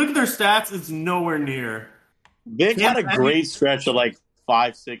 If you look at their stats, it's nowhere near. Vic had a great stretch of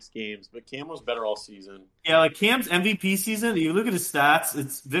 5-6 games, but Cam was better all season. Yeah, Cam's MVP season, you look at his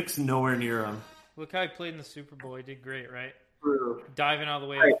stats, Vic's nowhere near him. Look how he played in the Super Bowl. He did great, right? True. Diving all the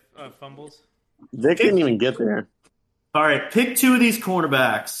way of fumbles. Vic didn't even get there. All right, pick two of these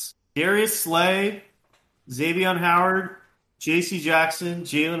cornerbacks. Darius Slay, Xavier Howard, J.C. Jackson,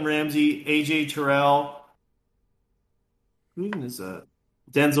 Jalen Ramsey, A.J. Terrell. Who is that?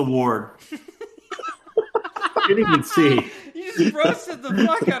 Denzel Ward. I didn't even see. You just roasted the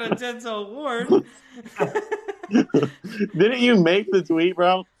fuck out of Denzel Ward. Didn't you make the tweet,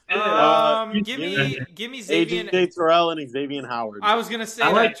 bro? Give me Xavier. A.J. Terrell and Xavier Howard. I was gonna say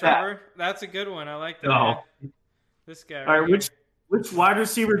that, Trevor. That's a good one. I like that. No. This guy. All right, which wide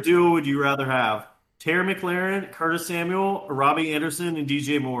receiver duo would you rather have? Terry McLaurin, Curtis Samuel, or Robbie Anderson and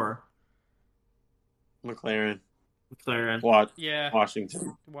DJ Moore? McLaurin. Yeah.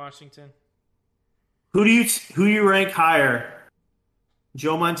 Washington. Who you rank higher?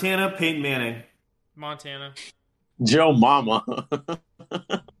 Joe Montana, Peyton Manning. Montana. Joe Mama.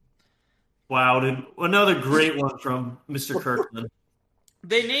 Wow, another great one from Mr. Kirkland.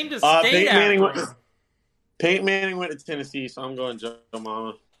 They named a state after him. Peyton Manning went to Tennessee, so I'm going Joe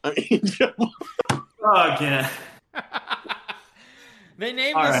Mama. Joe Mama. Oh, again. They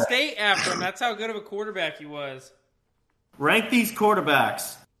named the state after him. That's how good of a quarterback he was. Rank these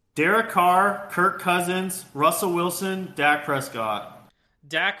quarterbacks. Derek Carr, Kirk Cousins, Russell Wilson, Dak Prescott.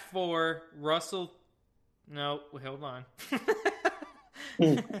 Dak 4, Russell... No, hold on.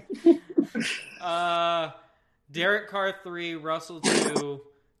 Derek Carr 3, Russell 2,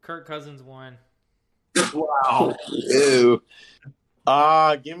 Kirk Cousins 1. Wow. Ew.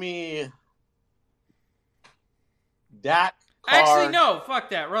 Give me Dak Carr. Actually, no. Fuck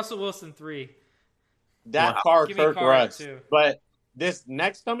that. Russell Wilson 3. Dak Carr, Give Kirk, me Carr Russ. 2. But this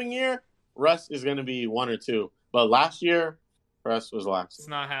next coming year, Russ is going to be 1 or 2. But last year, Russ was last. It's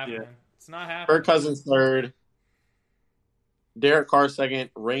not happening. Yeah. It's not happening. Kirk Cousins 3rd. Derek Carr 2nd.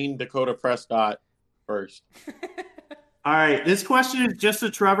 Rain Dakota Prescott 1st. All right, this question is just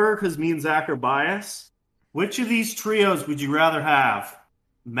to Trevor because me and Zach are biased. Which of these trios would you rather have?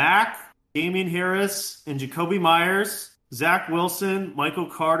 Mac, Damian Harris, and Jacoby Myers, Zach Wilson, Michael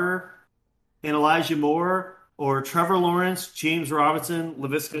Carter, and Elijah Moore, or Trevor Lawrence, James Robinson,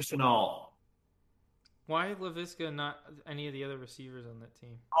 Laviska Shenault? Why Laviska, not any of the other receivers on that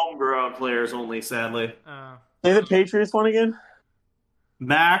team? Homegrown players only, sadly. Say the Patriots one again?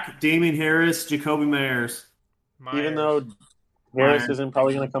 Mac, Damian Harris, Jacoby Myers. Even though Harris isn't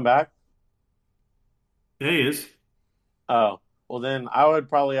probably going to come back? Yeah, he is. Oh. Well, then I would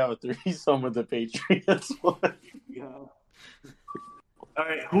probably have a threesome with the Patriots one. Yeah. All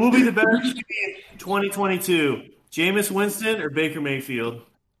right, who will be the better QB in 2022? Jameis Winston or Baker Mayfield?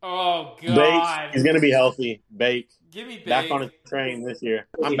 Oh, God. Bake is going to be healthy. Bake. Give me Bake. Back on the train this year.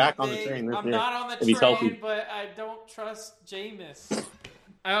 I'm back on the train this year. I'm not on the train, but I don't trust Jameis.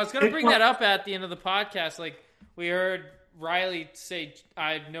 I was going to bring that up at the end of the podcast. Like, we heard Riley say,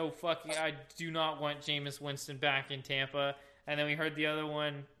 I do not want Jameis Winston back in Tampa. And then we heard the other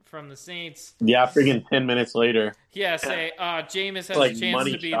one from the Saints. Yeah, freaking 10 minutes later. Yeah, say, Jameis has a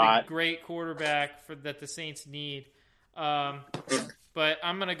chance to be the great quarterback that the Saints need. But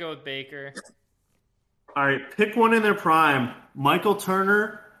I'm going to go with Baker. All right, pick one in their prime. Michael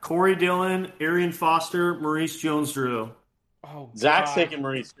Turner, Corey Dillon, Arian Foster, Maurice Jones-Drew. Oh, Zach's taking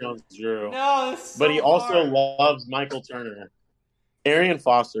Maurice Jones-Drew. No, that's so but he also hard. loves Michael Turner. Arian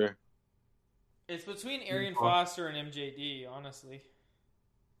Foster. It's between Arian Foster and MJD, honestly.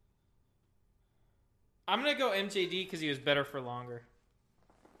 I'm going to go MJD because he was better for longer.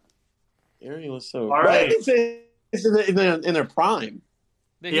 Arian was so... All right. It's in their prime.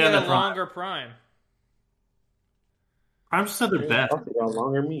 They had a longer prime. Prime's just said their best.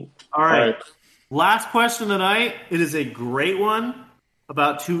 Longer meat. All right. Last question tonight. It is a great one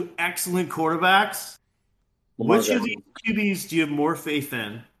about two excellent quarterbacks. Which of these QBs do you have more faith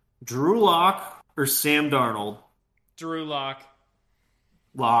in? Drew Lock or Sam Darnold? Drew Lock.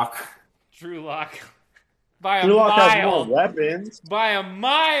 Drew Lock. By a Drew Lock mile. has more weapons. By a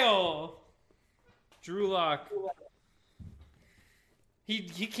mile. Drew Lock. He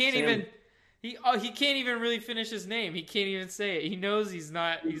can't even he can't even really finish his name. He can't even say it. He knows he's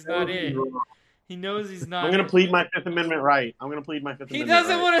not it. He knows he's not. I'm going to plead my Fifth Amendment right. He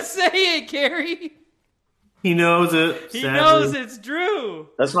doesn't want to say it, Gary. He knows it. He knows it's Drew.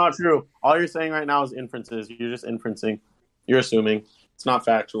 That's not true. All you're saying right now is inferences. You're just inferencing. You're assuming. It's not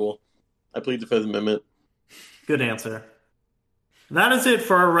factual. I plead the Fifth Amendment. Good answer. That is it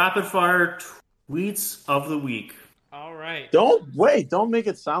for our rapid fire tweets of the week. All right. Don't make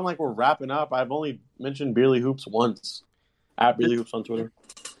it sound like we're wrapping up. I've only mentioned Beerly Hoops once. At Beerly Hoops on Twitter.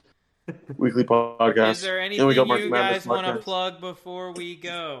 Weekly podcast. Is there anything you guys want to plug before we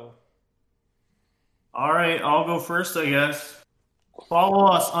go? All right, I'll go first, I guess. Follow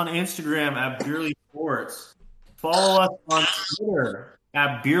us on Instagram at Beerly Sports. Follow us on Twitter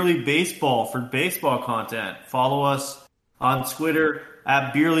at Beerly Baseball for baseball content. Follow us on Twitter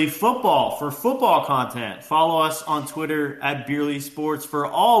at Beerly Football for football content. Follow us on Twitter at Beerly Sports for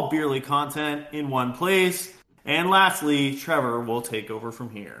all Beerly content in one place. And lastly, Trevor will take over from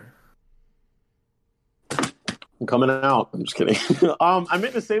here. I'm coming out. I'm just kidding. I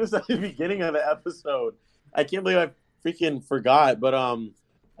meant to say this at the beginning of the episode. I can't believe I freaking forgot. But I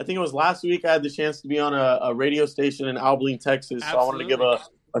think it was last week I had the chance to be on a radio station in Abilene, Texas. Absolutely. So I wanted to give a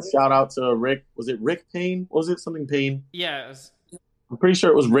shout out to Rick. Was it Rick Payne? Was it something Payne? Yeah. I'm pretty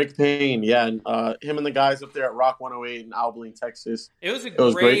sure it was Rick Payne. Yeah, and him and the guys up there at Rock 108 in Abilene, Texas. It was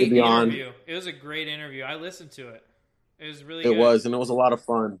great to be interview. On. It was a great interview. I listened to it. It was really good. It was, and it was a lot of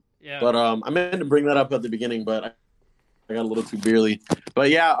fun. Yeah. But I meant to bring that up at the beginning, but I got a little too beerly. But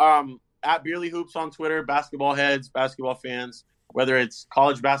yeah, at Beerly Hoops on Twitter, basketball heads, basketball fans, whether it's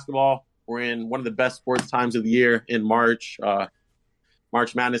college basketball, we're in one of the best sports times of the year in March.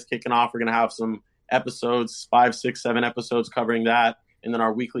 March Madness kicking off. We're going to have some episodes, 5, 6, 7 episodes covering that. And then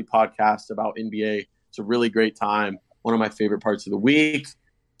our weekly podcast about NBA. It's a really great time. One of my favorite parts of the week.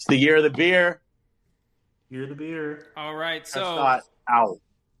 It's the year of the beer. Year of the beer. All right. So out.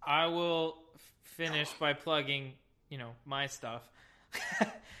 I will finish by plugging, my stuff.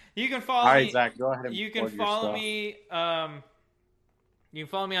 You can follow me. All right, Zach, go ahead and you can follow me. You can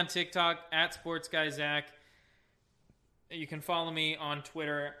follow me on TikTok at SportsGuyZach. You can follow me on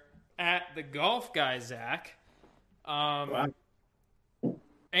Twitter at TheGolfGuyZach. Wow.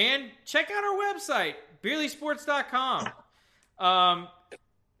 And check out our website, BeerlySports.com.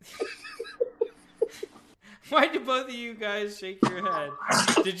 Why do both of you guys shake your head?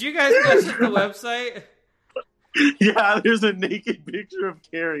 Did you guys visit the website? Yeah, there's a naked picture of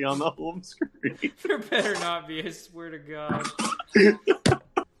Carrie on the home screen. There better not be, I swear to God.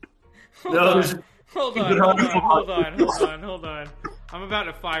 Hold on. I'm about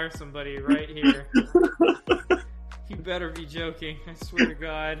to fire somebody right here. You better be joking, I swear to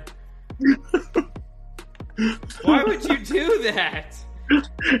God. Why would you do that?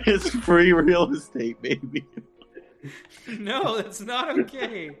 It's free real estate, baby. No, that's not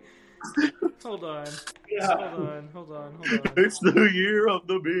okay. Hold on. It's the year of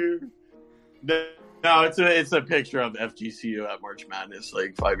the beer. No, it's a picture of FGCU at March Madness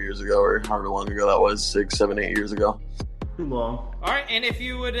like 5 years ago or however long ago that was, 6, 7, 8 years ago. Too long. All right, and if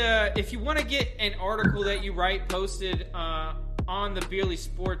you want to get an article that you write posted on the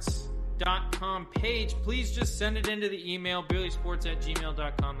BeerlySports.com page, please just send it into the email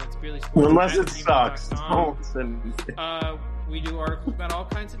beerlysports@gmail.com. That's beerlysports. Unless it sucks, don't send it. We do articles about all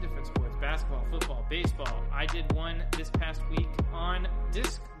kinds of different sports: basketball, football, baseball. I did one this past week on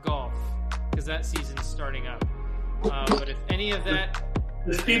disc golf because that season's starting up. But if any of that,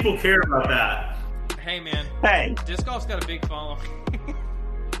 does people care about that? Hey, man. Hey, disc golf's got a big following.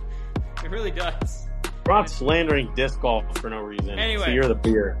 It really does. We're not slandering disc golf for no reason. Anyway, so you're the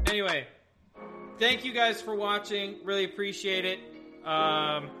beer. Anyway, thank you guys for watching. Really appreciate it.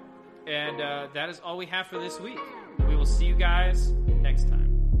 And that is all we have for this week. We will see you guys next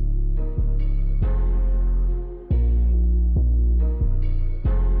time.